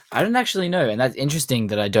 I don't actually know, and that's interesting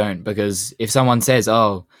that I don't, because if someone says,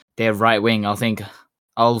 "Oh, they're right wing,"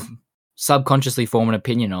 I'll subconsciously form an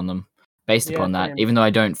opinion on them based upon that, same. even though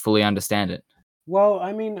I don't fully understand it. Well,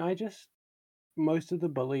 I mean, most of the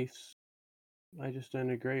beliefs I just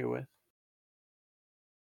don't agree with.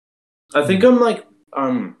 I think I'm like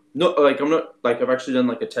not like I'm not like I've actually done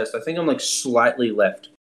like a test. I think I'm like slightly left,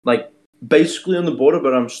 like basically on the border,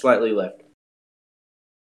 but I'm slightly left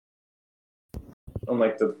on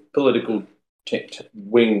like the political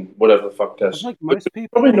wing, whatever the fuck test. Like most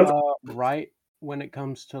people are right when it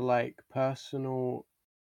comes to like personal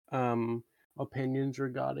opinions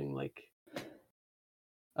regarding like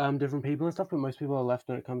different people and stuff, but most people are left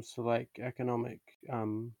when it comes to like economic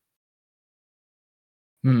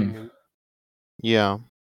opinions. Yeah.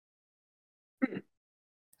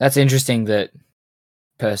 That's interesting that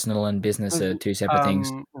personal and business are two separate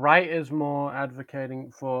things. Right is more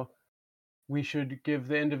advocating for we should give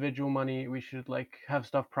the individual money, we should like have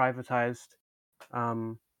stuff privatized.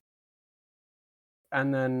 And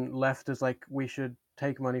then left is like we should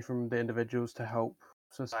take money from the individuals to help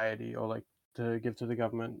society or like to give to the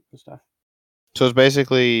government and stuff. So it's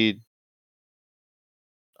basically,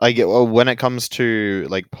 I get, well, when it comes to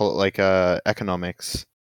like economics,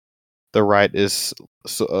 the right is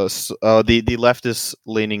the left is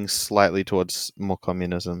leaning slightly towards more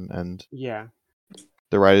communism, and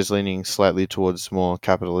the right is leaning slightly towards more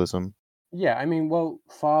capitalism. Yeah, I mean, well,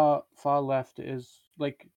 far left is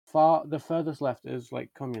like the furthest left is like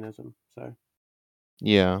communism. So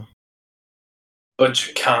yeah, bunch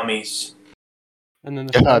of commies. And then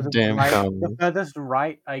the furthest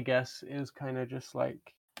right, I guess, is kind of just like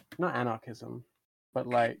not anarchism, but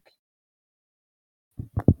like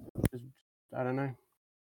I don't know.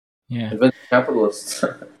 Yeah. Capitalists.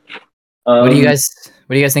 What do you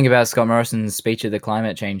guys think about Scott Morrison's speech at the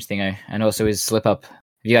climate change thingo, and also his slip up? Have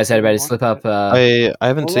you guys heard about his slip up? I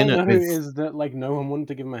haven't seen it. Is that like no one wanted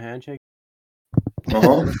to give him a handshake?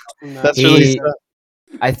 That's really sad.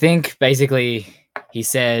 I think basically he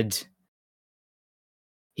said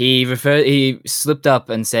he slipped up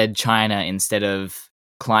and said China instead of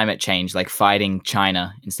climate change, like fighting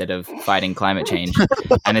China instead of fighting climate change,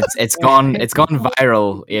 and it's gone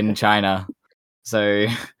viral in China. So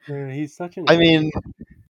he's such an. I mean,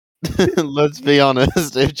 let's be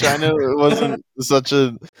honest. If China wasn't such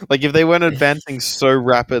a if they weren't advancing so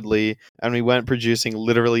rapidly and we weren't producing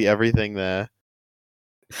literally everything there,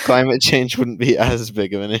 climate change wouldn't be as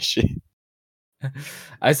big of an issue.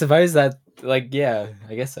 I suppose that, I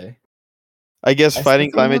guess so. I guess I fighting still think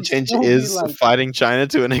it climate would change still be is like- fighting China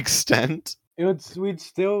to an extent. We'd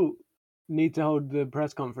still need to hold the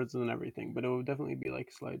press conferences and everything, but it would definitely be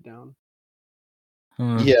like slowed down.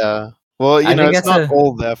 Yeah. Well, I think it's that's not a-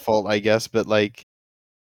 all their fault, I guess, but like,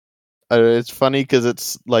 it's funny because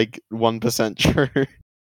it's like 1% true.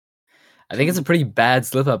 I think it's a pretty bad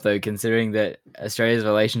slip up though, considering that Australia's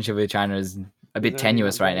relationship with China is a bit Is already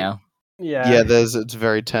tenuous not right great. now. Yeah. It's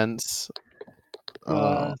very tense.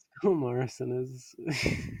 Scott Morrison is.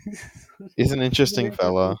 He's an interesting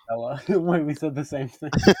fella. Wait, we said the same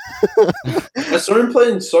thing. I saw him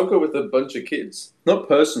playing soccer with a bunch of kids. Not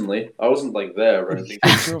personally. I wasn't like there or anything.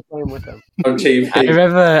 You were playing with them. On TV. I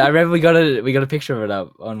remember we got a picture of it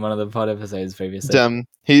up on one of the pod episodes previously.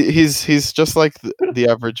 He's just like the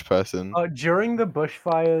average person. During the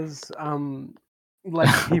bushfires,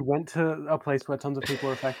 like he went to a place where tons of people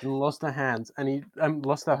were affected and lost their hands, and he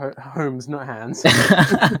lost their homes, not hands.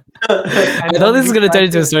 I thought this was going to turn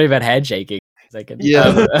into a story about handshaking.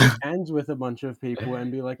 Yeah. Shake hands with a bunch of people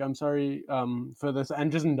and be like, "I'm sorry, for this,"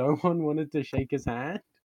 and just no one wanted to shake his hand,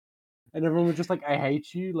 and everyone was just like, "I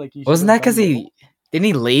hate you." Like, you Wasn't should that have because done he didn't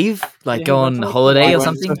he leave Yeah, he go went on to, like, holiday Hawaii. or He went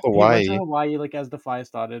something? to He went to Hawaii. Hawaii like as the fire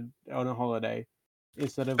started on a holiday,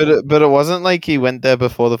 instead of. But it wasn't like he went there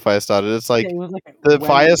before the fire started. It's like it was like the when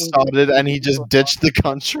fire it was, like, started and he just ditched the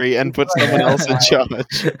country and put Right, someone yeah. else in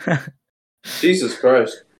charge. Jesus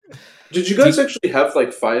Christ. Did you guys actually have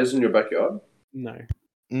like fires in your backyard? No.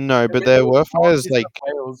 No, but It there was were fires New South like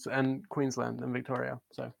Wales and Queensland and Victoria.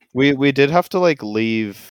 So we did have to like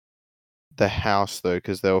leave the house though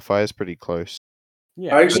because there were fires pretty close.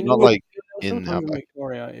 yeah, I I actually mean, not it was, like there was still in tons our in back.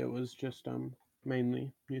 Victoria. It was just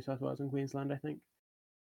mainly New South Wales and Queensland, I think.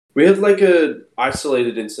 We had like a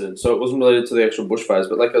isolated incident, so it wasn't related to the actual bushfires,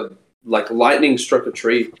 but like lightning struck a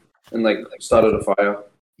tree and like started a fire.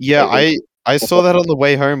 Yeah, Like, I saw that on the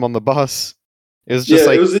way home on the bus. It was just yeah,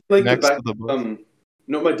 like it was in like the next back, to the bus.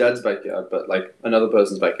 not my dad's backyard, but like another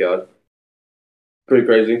person's backyard. Pretty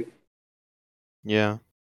crazy. Yeah.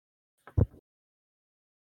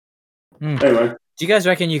 Anyway, Do you guys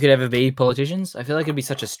reckon you could ever be politicians? I feel like it'd be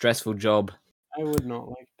such a stressful job. I would not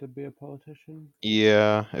like to be a politician.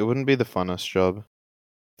 Yeah, it wouldn't be the funnest job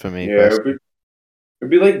for me. yeah, personally.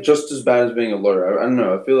 it'd be like just as bad as being a lawyer. I don't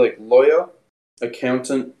know. I feel like lawyer,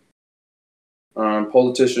 accountant,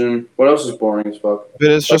 politician. What else is boring as fuck? But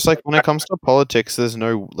it's just like when it comes to politics, there's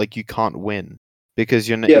no like you can't win because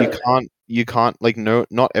you Yeah. you can't like no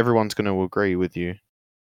not everyone's going to agree with you.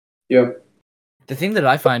 Yeah. The thing that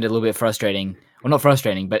I find a little bit frustrating, well, not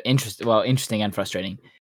frustrating, but interesting and frustrating,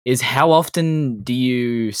 is how often do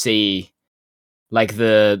you see like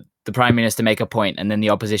the prime minister make a point and then the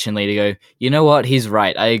opposition leader go, you know what, he's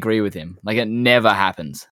right, I agree with him. Like it never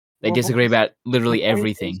happens. They Well, disagree because about literally the point is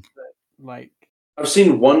everything. that, like, I've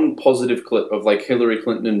seen one positive clip of like Hillary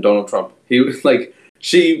Clinton and Donald Trump. He was like,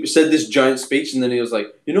 she said this giant speech, and then he was like,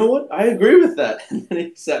 "You know what? I agree with that." And then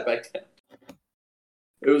he sat back down.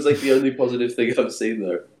 It was like the only positive thing I've seen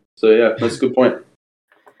though. So yeah, that's a good point.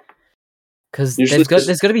 Because Usually there's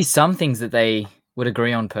just- got to be some things that they would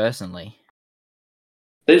agree on personally.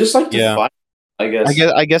 They just like to Yeah. fight, I guess.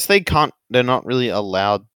 I guess they can't. They're not really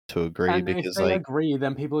allowed to agree and if because they like agree,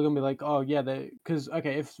 then people are gonna be like, "Oh yeah," because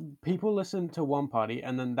okay, if people listen to one party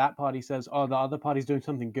and then that party says, "Oh, the other party's doing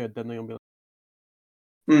something good," then they're gonna be like,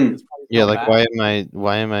 Hmm. "This party's yeah, not like bad."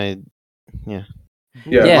 why am I Yeah,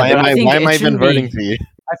 why but am I I think why am it I even shouldn't be- voting for you?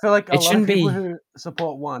 I feel like a It lot of shouldn't people be- who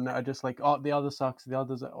support one are just like, "Oh, the other sucks. The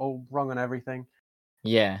others are all wrong on everything."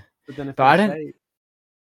 Yeah. But then if But they I don't- say,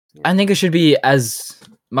 I don't think it should be as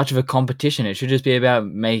much of a competition. It should just be about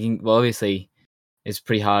making, well, obviously, it's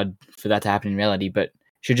pretty hard for that to happen in reality, but it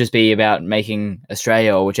should just be about making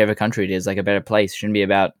Australia or whichever country it is like a better place. It shouldn't be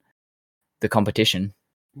about the competition.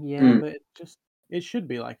 yeah, but it should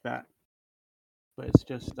be like that. But it's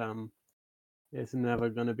just it's never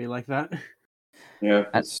gonna be like that. Yeah.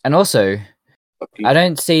 And also, Fucky. I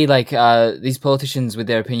don't see like these politicians with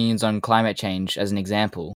their opinions on climate change as an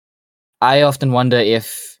example. I often wonder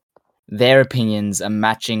if their opinions are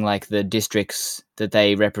matching like the districts that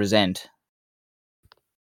they represent.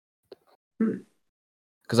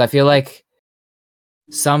 Because I feel like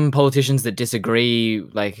some politicians that disagree,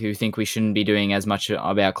 like who think we shouldn't be doing as much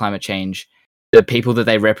about climate change, the people that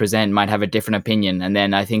they represent might have a different opinion, and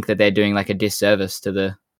then I think that they're doing like a disservice to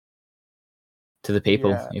the people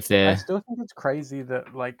Yeah, if I they're still think it's crazy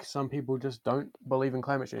that like some people just don't believe in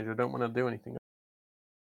climate change or don't want to do anything.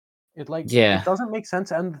 It Yeah. it doesn't make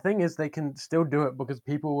sense, and the thing is, they can still do it because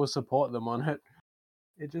people will support them on it.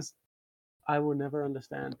 It just, I will never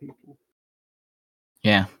understand people.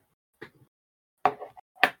 yeah.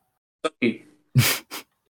 Fucky.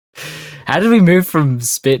 How did we move from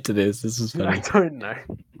spit to this? This was I funny. don't know.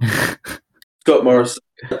 Scott Morris.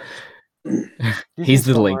 Do you He's think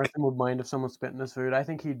the Scott link. Morrison would mind if someone spit in his food? I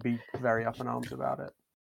think he'd be very up in arms about it.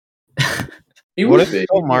 He What would if be.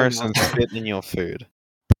 Scott Morrison spit in your food?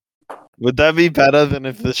 Would that be better than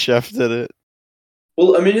if the chef did it?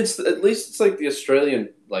 Well, I mean, it's at least it's like the Australian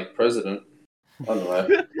president. I don't know.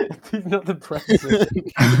 He's not the president.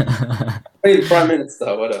 I mean, prime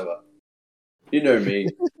minister, whatever. You know me.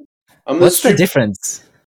 I'm What's the stupid difference?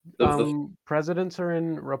 of the. Presidents are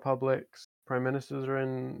in republics. Prime ministers are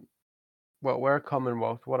in. Well, we're a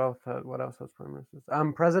commonwealth. What else? What else has prime ministers?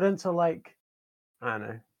 Presidents are like, I don't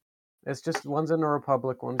know. It's just one's in a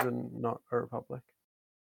republic, one's in not a republic.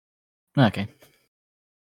 Okay.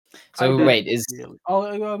 So I don't wait, is really.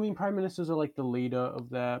 Oh, I mean, prime ministers are like the leader of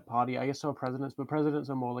their party. I guess so are presidents, but presidents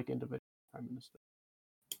are more like individual prime minister.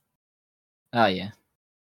 oh yeah.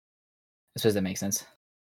 I suppose that makes sense.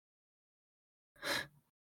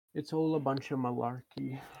 It's all a bunch of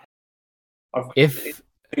malarkey. If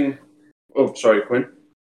Oh, sorry, Quinn.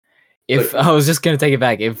 I was just gonna take it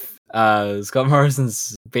back, if Scott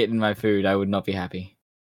Morrison's bitten my food, I would not be happy.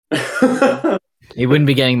 He wouldn't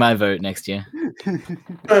be getting my vote next year.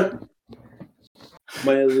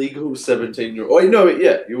 My illegal 17-year-old. Oh, no,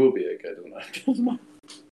 yeah, you will be okay, don't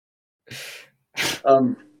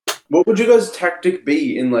I? What would you guys' tactic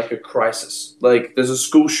be in like a crisis? Like, there's a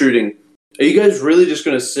school shooting. Are you guys really just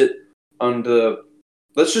going to sit under?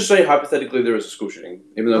 Let's just say hypothetically there is a school shooting,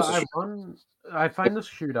 even though it's a I find the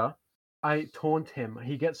shooter. I taunt him.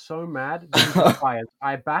 He gets so mad that he fires.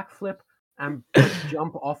 I backflip and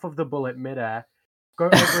jump off of the bullet midair, go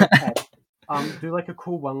over his head, do like a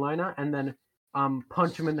cool one-liner, and then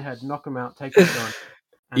punch him in the head, knock him out, take his gun.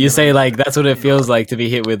 You say like that's what it feels like to be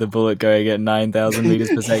hit with a bullet going at 9,000 meters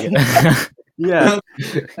per second. Yeah,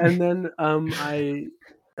 and then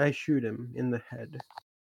I shoot him in the head.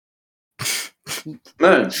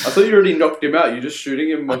 Man, I thought you already knocked him out. You're just shooting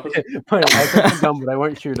him. I'll take the gun, but I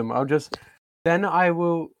won't shoot him. Then I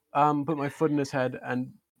will put my foot in his head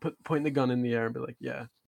and point the gun in the air and be like, "Yeah,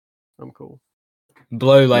 I'm cool."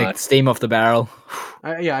 Blow like steam off the barrel.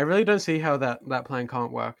 I really don't see how that plan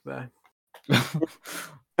can't work there.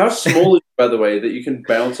 How small is it, by the way, that you can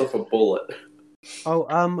bounce off a bullet?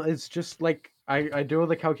 Oh, it's just like I do all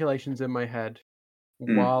the calculations in my head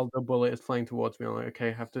while the bullet is flying towards me. I'm like, okay,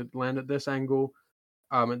 I have to land at this angle,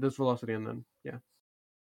 at this velocity, and then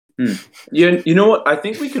Yeah, you know what? I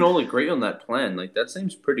think we can all agree on that plan. Like, that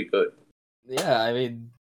seems pretty good. Yeah, I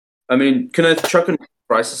mean, can I chuck a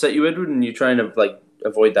crisis at you, Edward, and you trying to like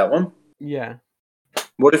avoid that one? Yeah.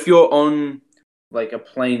 What if you're on like a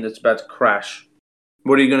plane that's about to crash?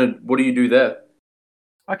 What do you do there?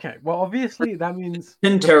 Okay, well, obviously that means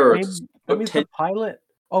 10 terrorists. That means the pilot.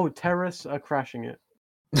 Oh, terrorists are crashing it.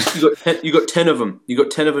 You got 10 of them. You got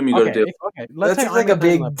 10 of them. You got to deal. Let's say like I'm a in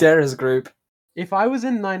big 9/11. terrorist group. If I was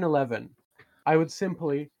in 9/11, I would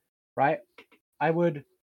simply, right? I would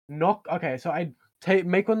knock. Okay, so I'd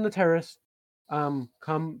make one of the terrorists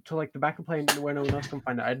come to like the back of the plane where no one else can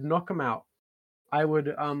find it. I'd knock them out. I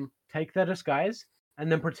would take their disguise and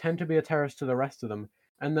then pretend to be a terrorist to the rest of them,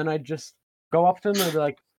 and then I'd just go up to them and I'd be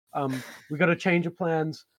like, we got to change of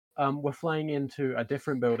plans. We're flying into a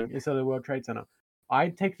different building instead of the World Trade Center.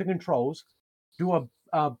 I'd take the controls, do a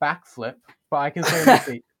backflip, but I can stay on my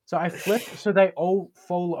feet. So I flip so they all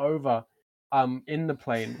fall over in the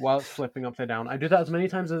plane while it's flipping upside down. I do that as many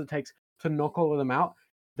times as it takes to knock all of them out.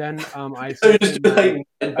 Then I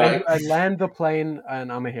land the plane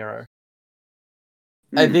and I'm a hero.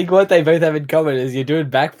 I think what they both have in common is you're doing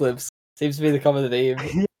backflips. Seems to be the common theme.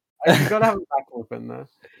 You gotta have a backflip in there.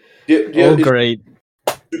 Great.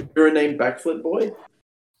 You're named Backflip Boy?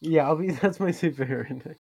 Yeah, that's my superhero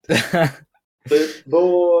name. Flip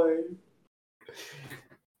Boy.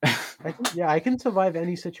 I can survive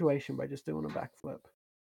any situation by just doing a backflip.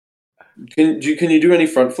 Can you do any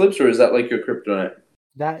front flips, or is that like your kryptonite?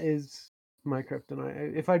 That is my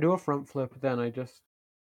kryptonite. If I do a front flip, then I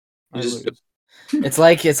lose. It's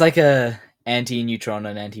like a anti-neutron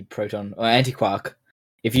and anti-proton or anti-quark.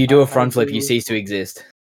 If you do a front flip, you cease to exist.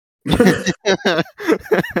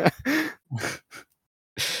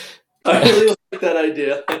 I really like that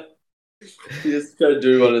idea. You just gotta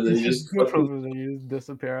do one and then you just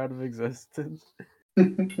disappear out of existence.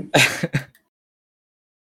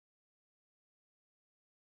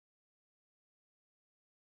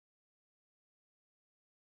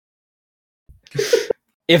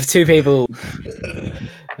 If two people,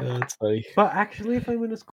 that's funny. But actually, if I'm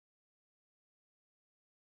in a school,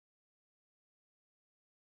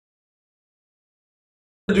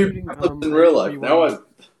 do backflips in real life. Now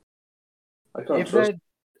I can't trust.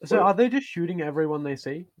 So What? are they just shooting everyone they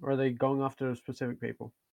see, or are they going after specific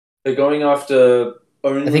people? They're going after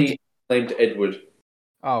only think- named Edward.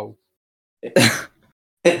 Oh,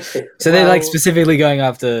 So they're like Well- specifically going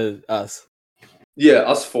after us. Yeah,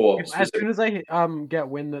 us four. as soon as I get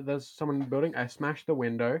wind that there's someone in the building, I smash the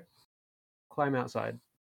window, climb outside.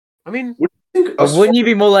 I mean, But wouldn't you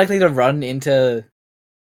be more likely to run into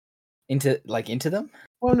them?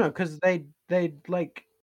 well, no, because they like.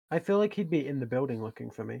 I feel like he'd be in the building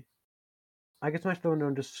looking for me. I can smash the window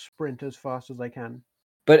and just sprint as fast as I can.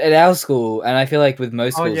 But at our school, and I feel like with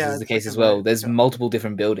most Oh, schools yeah, this is the it's case like as a well, night there's job. multiple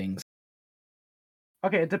different buildings.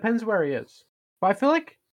 Okay, it depends where he is. But I feel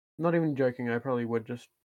like, not even joking, I probably would just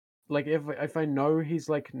like if I know he's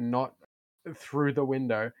like not through the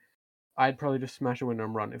window, I'd probably just smash a window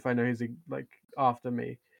and run if I know he's like after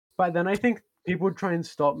me. But then I think people would try and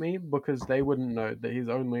stop me because they wouldn't know that he's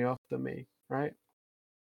only after me, right?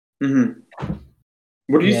 Mm-hmm.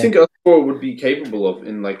 What do you Yeah. think us four would be capable of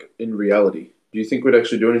in reality? Do you think we'd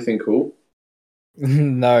actually do anything cool?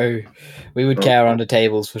 No, we would Oh. cower under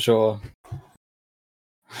tables for sure.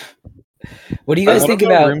 What do you A guys lot think of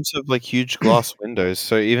our about? rooms have like huge glass windows,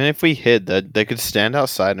 so even if we hid, they could stand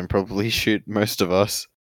outside and probably shoot most of us.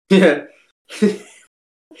 Yeah.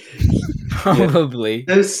 Probably.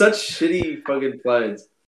 There's such shitty fucking plans.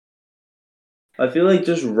 I feel like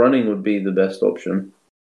just running would be the best option.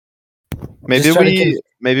 Maybe Just try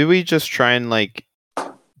to we just try and like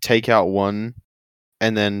take out one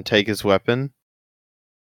and then take his weapon.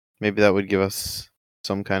 Maybe that would give us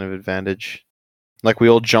some kind of advantage. Like we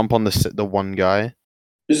all jump on the one guy.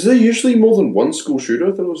 Is there usually more than one school shooter?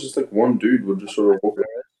 I thought it was just like one dude would just sort of walk around.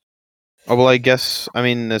 Oh well, I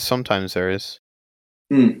mean, there's sometimes there is.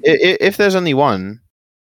 Hmm. If there's only one,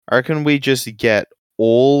 I reckon we just get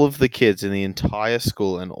all of the kids in the entire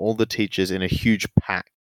school and all the teachers in a huge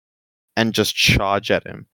pack and just charge at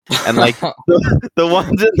him. And like the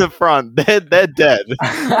ones in the front, they're dead.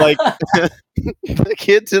 Like the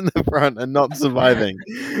kids in the front are not surviving.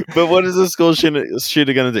 But what is the school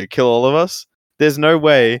shooter going to do? Kill all of us? There's no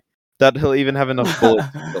way that he'll even have enough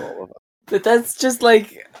bullets to kill all of us. But that's just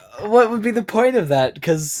like, what would be the point of that?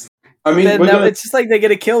 Because I mean, it's just like they're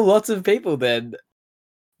gonna kill lots of people then.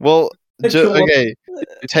 Well, kill all- okay,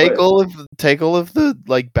 take all of the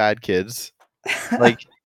like bad kids, like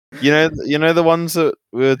you know the ones that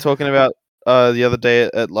we were talking about the other day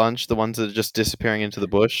at lunch, the ones that are just disappearing into the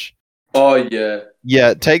bush. Oh yeah.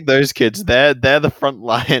 Yeah, take those kids. They're the front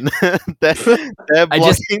line. they're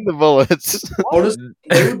blocking the bullets. Honestly,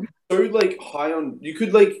 they would be so like high on. You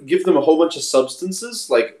could like give them a whole bunch of substances,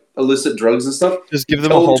 like illicit drugs and stuff. Just give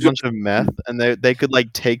them a whole bunch of meth, and they could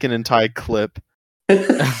like take an entire clip.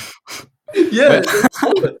 Yeah.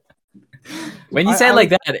 When you say it like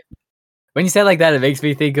that, it makes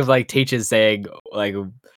me think of like teachers saying like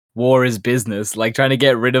war is business, like trying to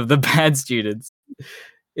get rid of the bad students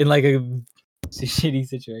in like a shitty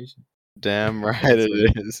situation. Damn right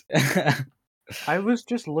it is. I was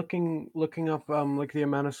just looking up like the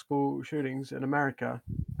amount of school shootings in America,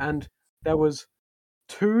 and there was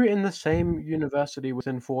 2 in the same university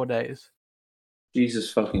within 4 days.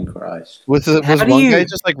 Jesus fucking Christ. Was How one do guy you-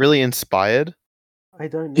 just like really inspired? I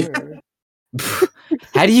don't know.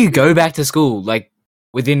 How do you go back to school like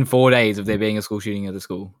within 4 days of there being a school shooting at the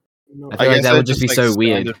school? No. I feel like that that's would just be like, so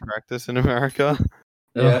weird. standard practice in America.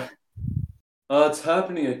 Yeah. Oh, it's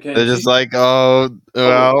happening again. They're just like, oh,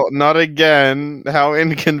 well, not again. How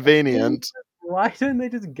inconvenient. Why don't they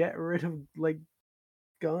just get rid of like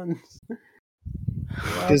guns?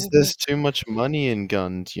 Because there's too much money in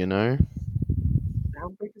guns, you know? How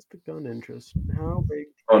big is the gun interest? How big?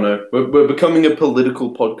 Oh no, we're becoming a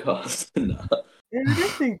political podcast. Nah. Yeah, I don't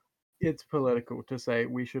think it's political to say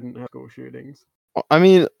we shouldn't have school shootings. I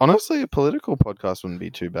mean, honestly, a political podcast wouldn't be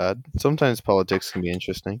too bad. Sometimes politics can be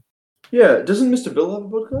interesting. Yeah, doesn't Mr. Bill have a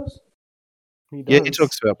podcast? He Yeah, he does.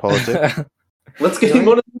 talks about politics. Let's get him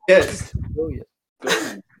on as a guest. Brilliant.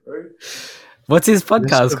 Go, bro. What's his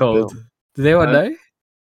podcast Mr. called? Bill. Does anyone Uh, know?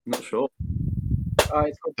 Not sure. It's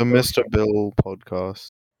called The Bill Mr. Show. Bill podcast.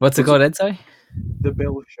 What's it called, Enzo? The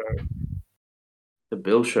Bill Show. The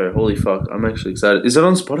Bill Show. Holy fuck! I'm actually excited. Is it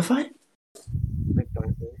on Spotify? I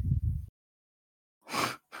don't know.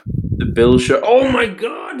 The Bill Show. Oh my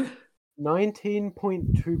god!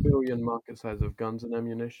 19.2 billion market size of guns and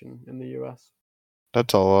ammunition in the US.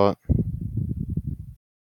 That's a lot.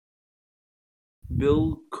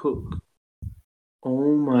 Bill Cook.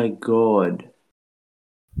 Oh my god.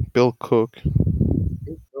 Bill Cook.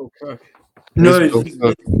 Bill Cook. No, Who's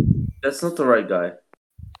Bill Cook? that's not the right guy.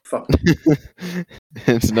 Fuck.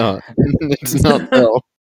 It's not. It's not Bill.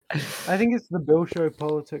 I think it's the Bill Show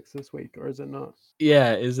politics this week, or is it not?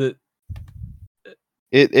 Yeah, is it?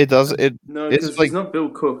 It does it. No, It's because like he's not Bill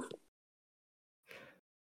Cook.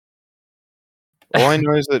 all I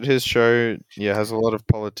know is that his show has a lot of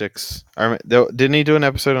politics. Didn't he do an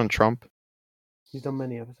episode on Trump? He's done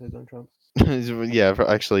many episodes on Trump.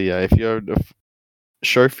 Actually, yeah. If you're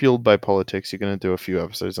show fueled by politics, you're gonna do a few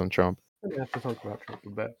episodes on Trump. We have to talk about Trump a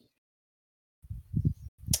bit.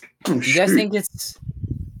 Oh, Do you guys shoot. think it's?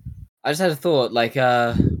 I just had a thought. Like,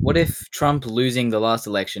 what if Trump losing the last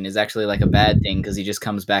election is actually like a bad thing because he just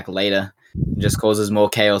comes back later and just causes more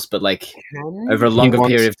chaos, but like over a longer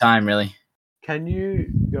period of time, really? Can you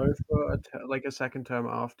go for a second term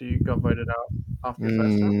after you got voted out after your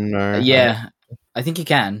first term? No. Yeah, I think you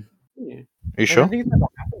can. Yeah. Are you I sure? don't think it's ever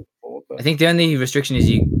happened before, but I think the only restriction is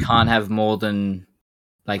you can't have more than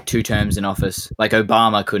like 2 terms in office. Like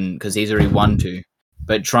Obama couldn't because he's already won 2.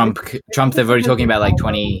 But Trump, they're already talking about like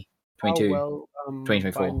 2022, how well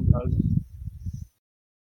 2024. Biden does.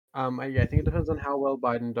 Yeah, I think it depends on how well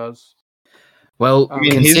Biden does. Well, I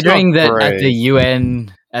mean, he's considering not that at the great.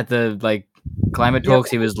 UN, at the like climate Yeah, talks,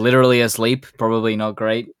 he was literally asleep. Probably not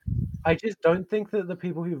great. I just don't think that the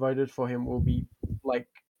people who voted for him will be like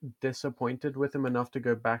disappointed with him enough to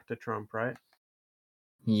go back to Trump, right?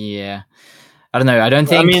 Yeah, I don't know. I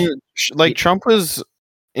don't I think. mean, Trump was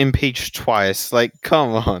impeached twice. Like, come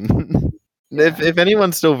on. Yeah. If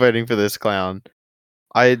anyone's still voting for this clown,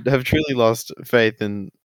 I have truly lost faith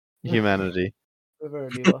in humanity. We've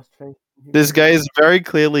already lost faith. in This guy humanity. is very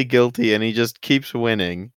clearly guilty, and he just keeps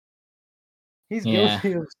winning. He's Yeah.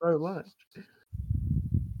 guilty of so much.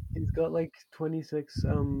 He's got like 26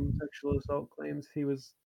 sexual assault claims. He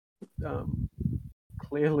was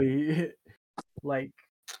clearly like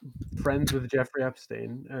friends with Jeffrey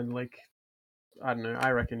Epstein, and like I don't know.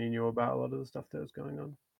 I reckon he knew about a lot of the stuff that was going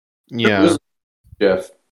on. Yeah, Jeff.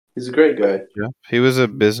 He's a great guy. yeah. He was a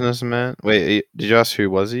businessman. Wait, did you ask who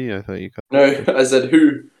was he? I thought you got. No, I said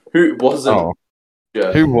who wasn't Oh,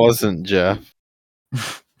 Jeff. who wasn't Jeff?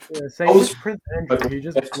 Yeah, same I was- with Prince Andrew. He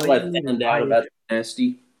just That's why I blatantly found out lied. about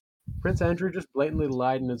nasty. Prince Andrew just blatantly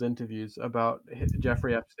lied in his interviews about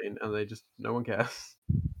Jeffrey Epstein, and no one cares.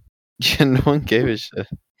 Yeah, no one gave a shit.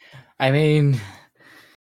 I mean,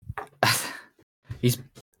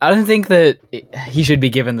 I don't think that he should be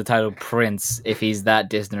given the title Prince if he's that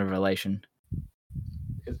distant of a relation.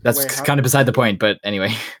 That's Wait, how- kind of beside the point, but anyway.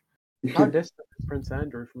 How distant is Prince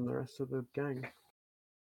Andrew from the rest of the gang?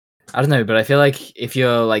 I don't know, but I feel like if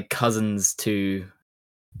you're like cousins to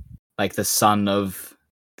like the son of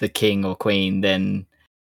the king or queen, then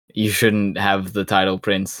you shouldn't have the title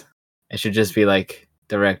Prince. It should just be like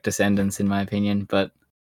direct descendants, in my opinion. But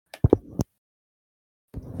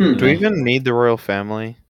Do we even need the royal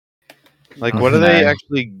family? Like, what are No. they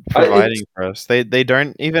actually providing for us? They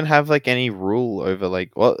don't even have like any rule over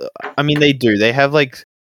like. Well, I mean, they do. They have like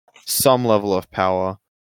some level of power,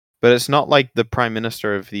 but it's not like the prime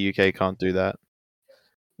minister of the UK can't do that.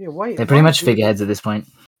 Yeah, why? they're pretty why much do- figureheads at this point.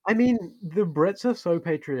 I mean, the Brits are so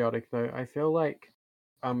patriotic, though. I feel like,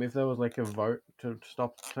 if there was like a vote to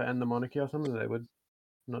end the monarchy or something, they would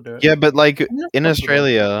not do it. Yeah, but like not in possible.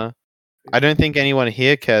 Australia, I don't think anyone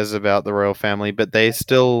here cares about the royal family, but they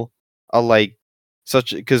still are like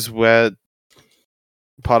such because we're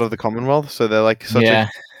part of the Commonwealth, so they're like such Yeah,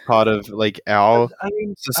 a part of like our I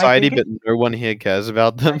mean, society, I think but no one here cares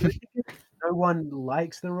about I them. don't think no one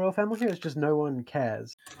likes the royal family here. It's just no one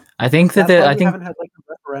cares. I think that That's why I we think haven't had like a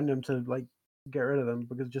referendum to like get rid of them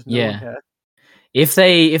because just no Yeah. one cares.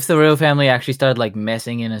 if the royal family actually started like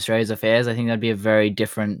messing in Australia's affairs, I think that'd be a very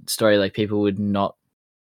different story. Like people would not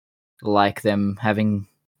like them having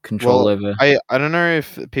control Well, over. I don't know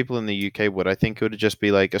if people in the UK would. I think it would just be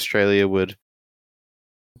like Australia would.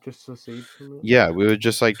 Just secede from it. Yeah, we would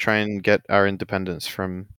just like try and get our independence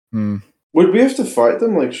from. Hmm. Would we have to fight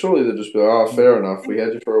them? Like, surely they'd just be like, "Oh, fair enough. We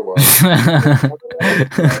had you for a while."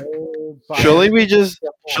 But Surely we it's just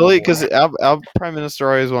just surely because our prime minister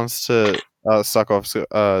always wants to suck off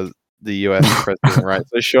the US president, right?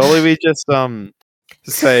 So surely we just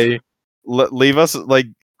say leave us like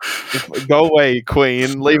go away,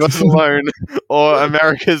 Queen, leave us alone, or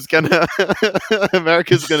America's gonna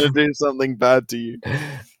do something bad to you.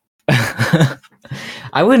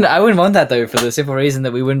 I wouldn't want that though, for the simple reason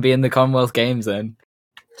that we wouldn't be in the Commonwealth Games then.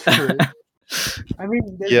 true. I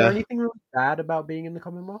mean, is Yeah. there anything really bad about being in the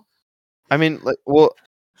Commonwealth? I mean, like, well,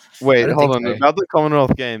 wait, I don't hold think on. so. About the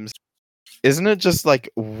Commonwealth Games, isn't it just like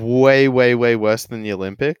way worse than the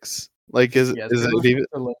Olympics? Like, is Yes, it people even?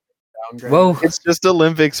 just a little downgrade. Well, It's just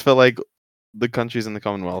Olympics for like the countries in the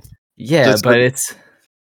Commonwealth. yeah, just but like-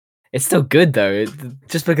 it's still good though.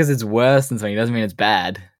 Just because it's worse than something doesn't mean it's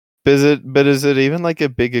bad. But is it even like a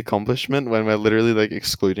big accomplishment when we're literally like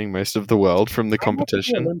excluding most of the world from the I watched the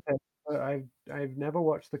competition? Olympics, but I've never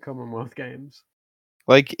watched the Commonwealth Games.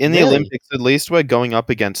 Like in the Really? Olympics, at least we're going up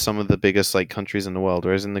against some of the biggest like countries in the world,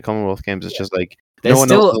 whereas in the Commonwealth Games, it's just like There's no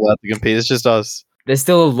one else still is allowed to compete. It's just us. there's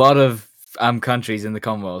still a lot of countries in the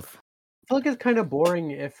Commonwealth. I feel like it's kind of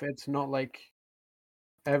boring if it's not like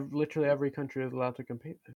literally every country is allowed to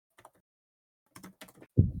compete.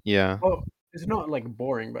 Yeah. Well, it's not like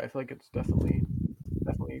boring, but I feel like it's definitely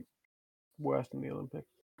worse than the Olympics.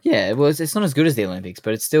 Yeah, well, it's not as good as the Olympics,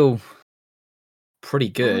 but it's still pretty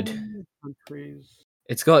good. Countries.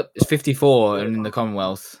 It's got 54 in the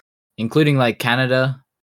Commonwealth, including like Canada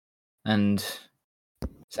and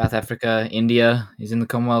South Africa. India is in the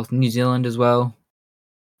Commonwealth. New Zealand as well.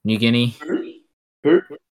 New Guinea. Who?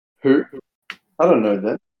 I don't know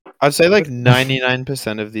that. I'd say like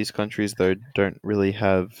 99% of these countries though don't really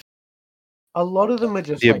have A lot of them are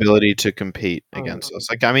just the like ability to compete against us.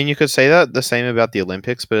 Like I mean, you could say that the same about the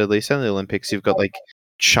Olympics, but at least in the Olympics you've got like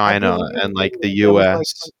China and like the there was,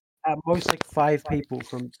 US. at most like 5 people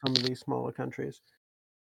from some of these smaller countries.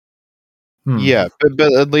 Hmm. Yeah, but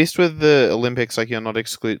at least with the Olympics, like you're not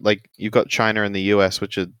like you've got China and the US,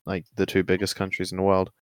 which are like the 2 biggest countries in the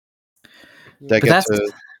world. They But get that's,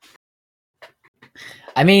 to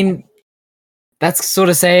I mean, that's sort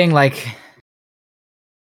of saying like,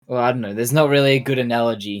 well, I don't know. There's not really a good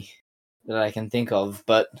analogy that I can think of,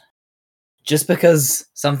 but just because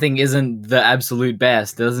something isn't the absolute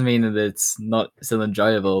best doesn't mean that it's not still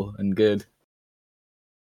enjoyable and good.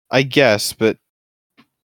 I guess, but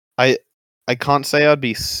I can't say I'd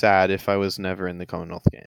be sad if I was never in the Commonwealth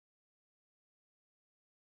Games.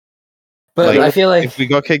 But Like, I feel like if we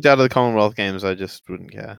got kicked out of the Commonwealth Games, I just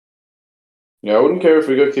wouldn't care. Yeah, I wouldn't care if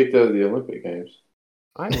we got kicked out of the Olympic Games.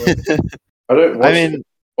 I would. I don't watch I mean,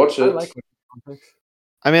 watch I it. like Olympics.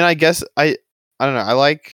 I mean, I guess I don't know. I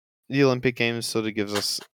like the Olympic Games. Sort of gives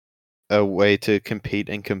us a way to compete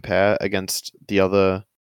and compare against the other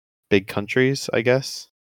big countries. I guess.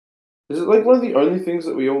 Is it like one of the only things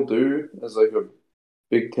that we all do as like a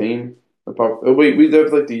big team? Apart, we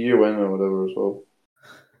have like the UN or whatever as well.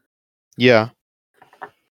 Yeah.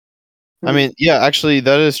 I Hmm. mean, yeah. Actually,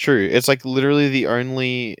 that is true. It's like literally the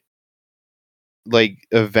only like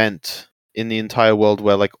event in the entire world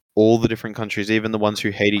where like all the different countries, even the ones who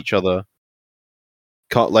hate each other,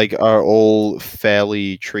 like are all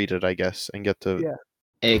fairly treated, I guess, and get to Yeah.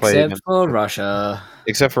 play except against for each other. Russia.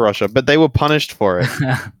 Except for Russia, but they were punished for it.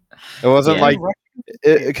 It wasn't Yeah. like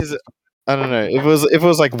because I don't know. If it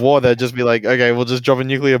was like war, they'd just be like, okay, we'll just drop a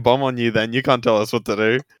nuclear bomb on you. Then you can't tell us what to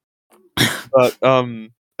do. But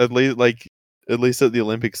at least at the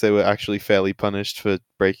Olympics, they were actually fairly punished for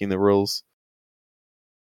breaking the rules.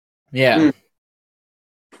 Yeah.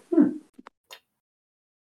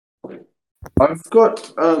 I've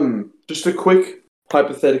got just a quick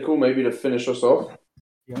hypothetical, maybe to finish us off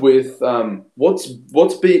Yeah. with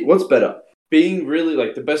what's better, being really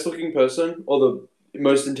like the best looking person or the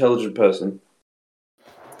most intelligent person?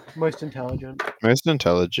 Most intelligent. Most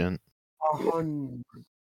intelligent.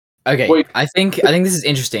 Okay. Wait. I think this is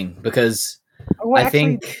interesting because Well, I actually,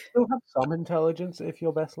 think you'll have some intelligence if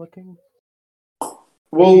you're best looking.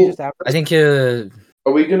 Well, You just average. I think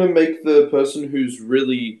are we gonna make the person who's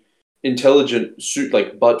really intelligent suit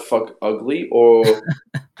like butt fuck ugly, or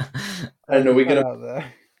and are we Put gonna out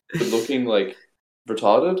there. good looking like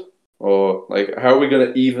retarded, or like how are we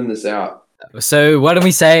gonna even this out? so. Why don't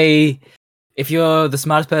we say if you're the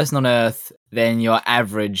smartest person on Earth, then you're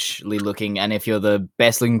averagely looking, and if you're the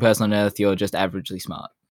best looking person on Earth, you're just averagely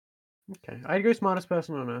smart. Okay, I'd go smartest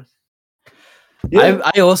person on Earth. Yeah,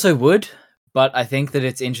 I also would, but I think that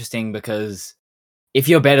it's interesting because if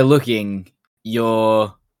you're better looking,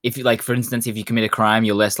 if you like, for instance, if you commit a crime,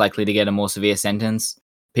 you're less likely to get a more severe sentence.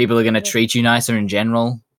 People are going to treat you nicer in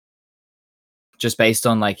general, just based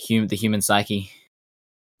on like the human psyche,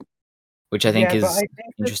 which I think but is I think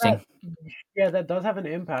interesting. that does have an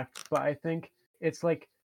impact, but I think it's like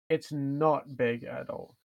it's not big at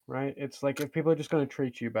all, right? It's like if people are just going to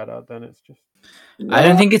treat you better, then it's just I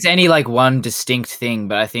don't think it's any like one distinct thing,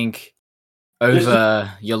 but I think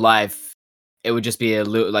over your life, it would just be a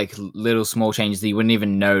little small changes that you wouldn't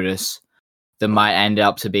even notice that might end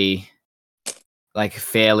up to be like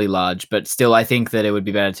fairly large. But still, I think that it would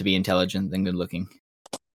be better to be intelligent than good looking.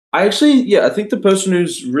 I think the person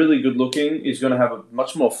who's really good looking is going to have a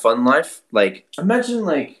much more fun life. Like, imagine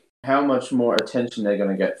like how much more attention they're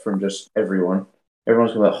going to get from just everyone.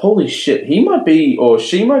 Everyone's going to be like, holy shit, he might be or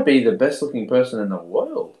she might be the best looking person in the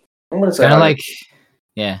world. I'm going to say Kind of like,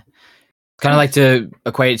 yeah, kind of like to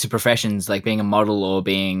equate it to professions, like being a model or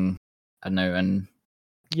being, I don't know, an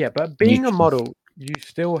Yeah, but being a model, you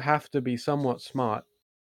still have to be somewhat smart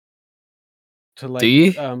to like. Do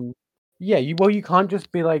you? Yeah, you can't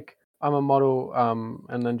just be like, I'm a model,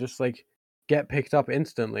 and then just like get picked up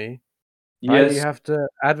instantly. Right? You Yes, have to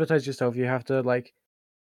advertise yourself. You have to like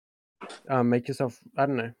make yourself. I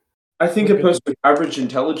don't know. I think a Look person at with average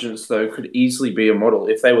intelligence though could easily be a model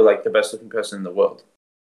if they were like the best looking person in the world.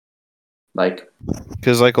 Like,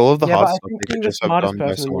 Because like all of the Yeah, hard but I stuff think they could being the just have smartest done by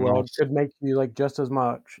person in the someone world else. could make you like just as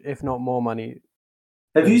much, if not more money.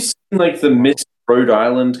 have you as seen like the a model. Miss Rhode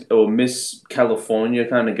Island or Miss California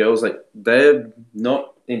kind of girls? Like, they're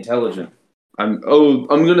not intelligent. I'm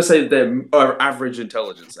gonna say they're average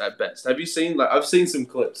intelligence at best. Have you seen like I've seen some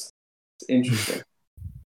clips. It's interesting.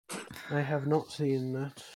 I have not seen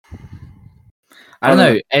that. I don't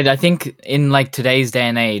know, Ed. I think in like today's day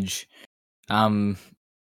and age,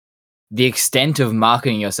 the extent of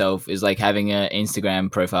marketing yourself is like having an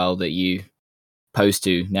Instagram profile that you post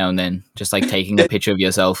to now and then, just like taking a picture of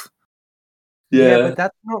yourself. Yeah, Yeah. but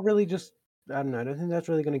that's not really just. I don't know. I don't think that's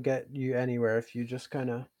really going to get you anywhere if you just kind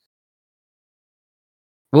of.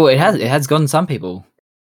 Well, it has gotten some people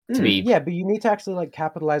to be. Yeah, but you need to actually like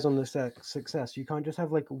capitalize on this success. You can't just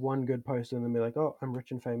have like one good post and then be like, "Oh, I'm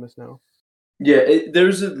rich and famous now." Yeah,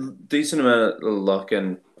 there's a decent amount of luck,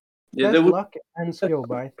 and yeah, There's there would. luck and skill,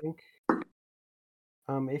 but I think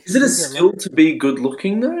if Is you it a do get skill lucky, to be good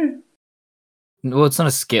looking though? Well, it's not a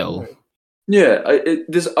I skill. don't know. Yeah,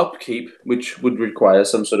 there's upkeep, which would require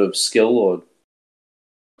some sort of skill or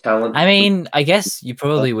talent. I mean, I guess you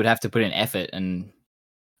probably would have to put in effort and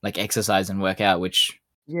like exercise and work out, which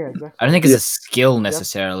Yeah, I exactly. don't think is Yeah. a skill Yep.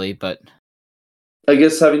 necessarily, but I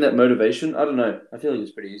guess having that motivation. I don't know. I feel like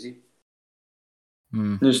it's pretty easy.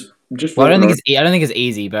 hmm. Just Well, I don't walking think around. I don't think it's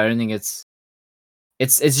easy, but I don't think it's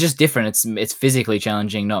just different. It's physically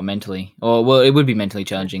challenging, not mentally. Or well, it would be mentally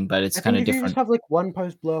challenging, but it's I kind think of if you just different. have like one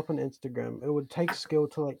post blow up on Instagram, it would take skill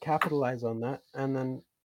to like capitalize on that and then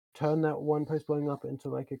turn that one post blowing up into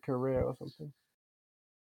like a career or something.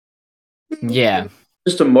 Yeah.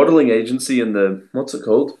 Just a modeling agency in the what's it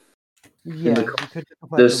called? Yeah, you could just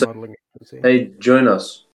apply There's for a modeling agency, hey, join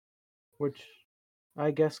us. which I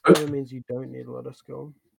guess kind of means you don't need a lot of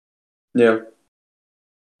skill. Yeah.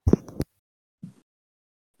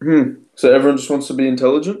 So everyone just wants to be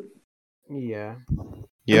intelligent. Yeah.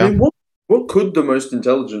 Yeah. I mean, what could the most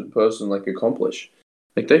intelligent person like accomplish?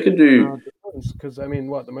 Like they could do. Because I mean,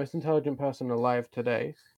 what the most intelligent person alive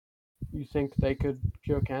today? You think they could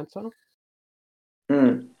cure cancer?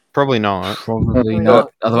 Probably not. Probably Probably not.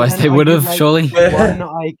 So Otherwise, then they are would you, have like, surely. one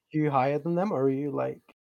IQ higher than them, or are you like?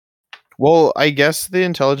 Well, I guess the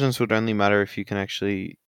intelligence would only matter if you can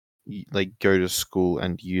actually like go to school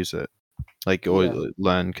and use it, like or Yeah.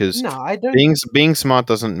 learn. Because No, I don't. being smart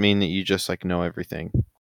doesn't mean that you just like know everything.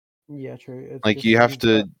 Yeah, true. It's Like just you have you've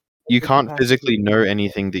to, got you the can't capacity physically to know do it.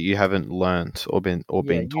 anything that you haven't learned or Yeah,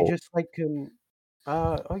 been you taught. just like can.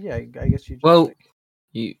 Oh yeah, I guess you just Well,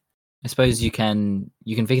 like. I suppose you can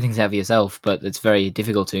figure things out for yourself, but it's very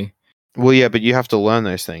difficult to. Well, yeah, but you have to learn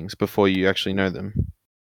those things before you actually know them,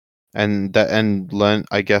 and learn.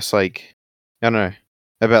 I guess like I don't know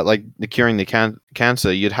about like the curing the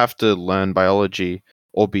cancer. You'd have to learn biology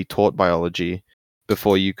or be taught biology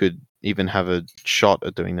before you could even have a shot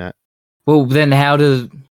at doing that. Well, then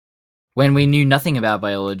when we knew nothing about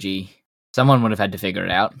biology, someone would have had to figure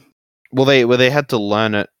it out. Well, they had to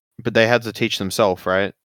learn it, but they had to teach themselves,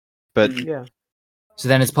 right? But Yeah. So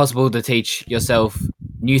then it's possible to teach yourself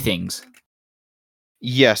new things.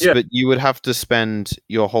 yes, Yeah. but you would have to spend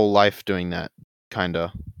your whole life doing that,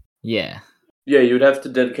 kinda. Yeah. Yeah, you would have to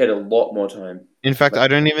dedicate a lot more time. In fact, Like- I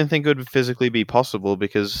don't even think it would physically be possible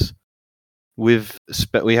because we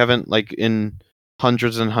haven't like in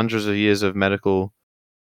hundreds and hundreds of years of medical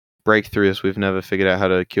breakthroughs, we've never figured out how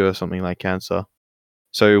to cure something like cancer.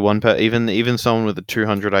 So even someone with a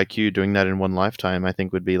 200 IQ doing that in one lifetime, I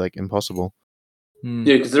think would be like impossible.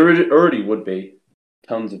 Yeah, because there already would be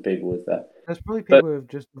tons of people with that. There's probably But- people who have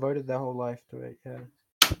just devoted their whole life to it. Yeah.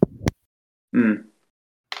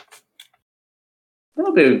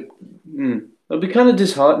 That'd be kind of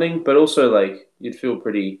disheartening, but also like you'd feel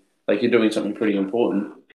pretty like you're doing something pretty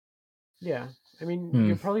important. Yeah. I mean, Hmm.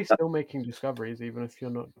 you're probably still making discoveries even if you're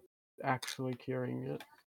not actually curing it.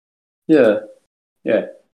 Yeah, yeah.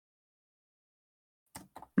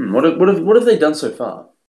 What have they done so far?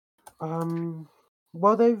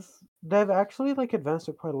 Well, they've actually like advanced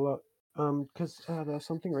it quite a lot. Because there was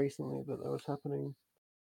something recently that was happening.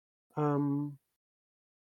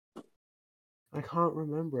 I can't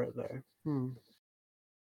remember it though.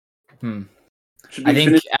 Should we I think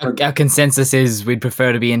finish? our consensus is we'd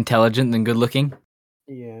prefer to be intelligent than good looking,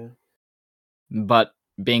 Yeah. but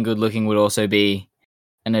being good looking would also be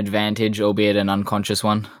an advantage, albeit an unconscious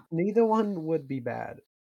one. Neither one would be bad.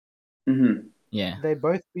 Mm-hmm. Yeah. They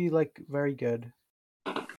both be like very good.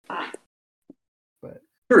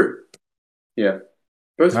 True. Yeah.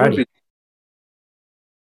 Both would Alrighty. be.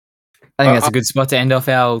 I think that's a good spot to end off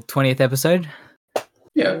our 20th episode.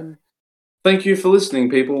 Yeah. Thank you for listening,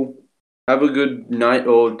 people. Have a good night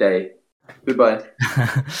or day. Goodbye.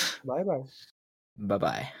 Bye bye.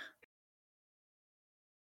 Bye-bye.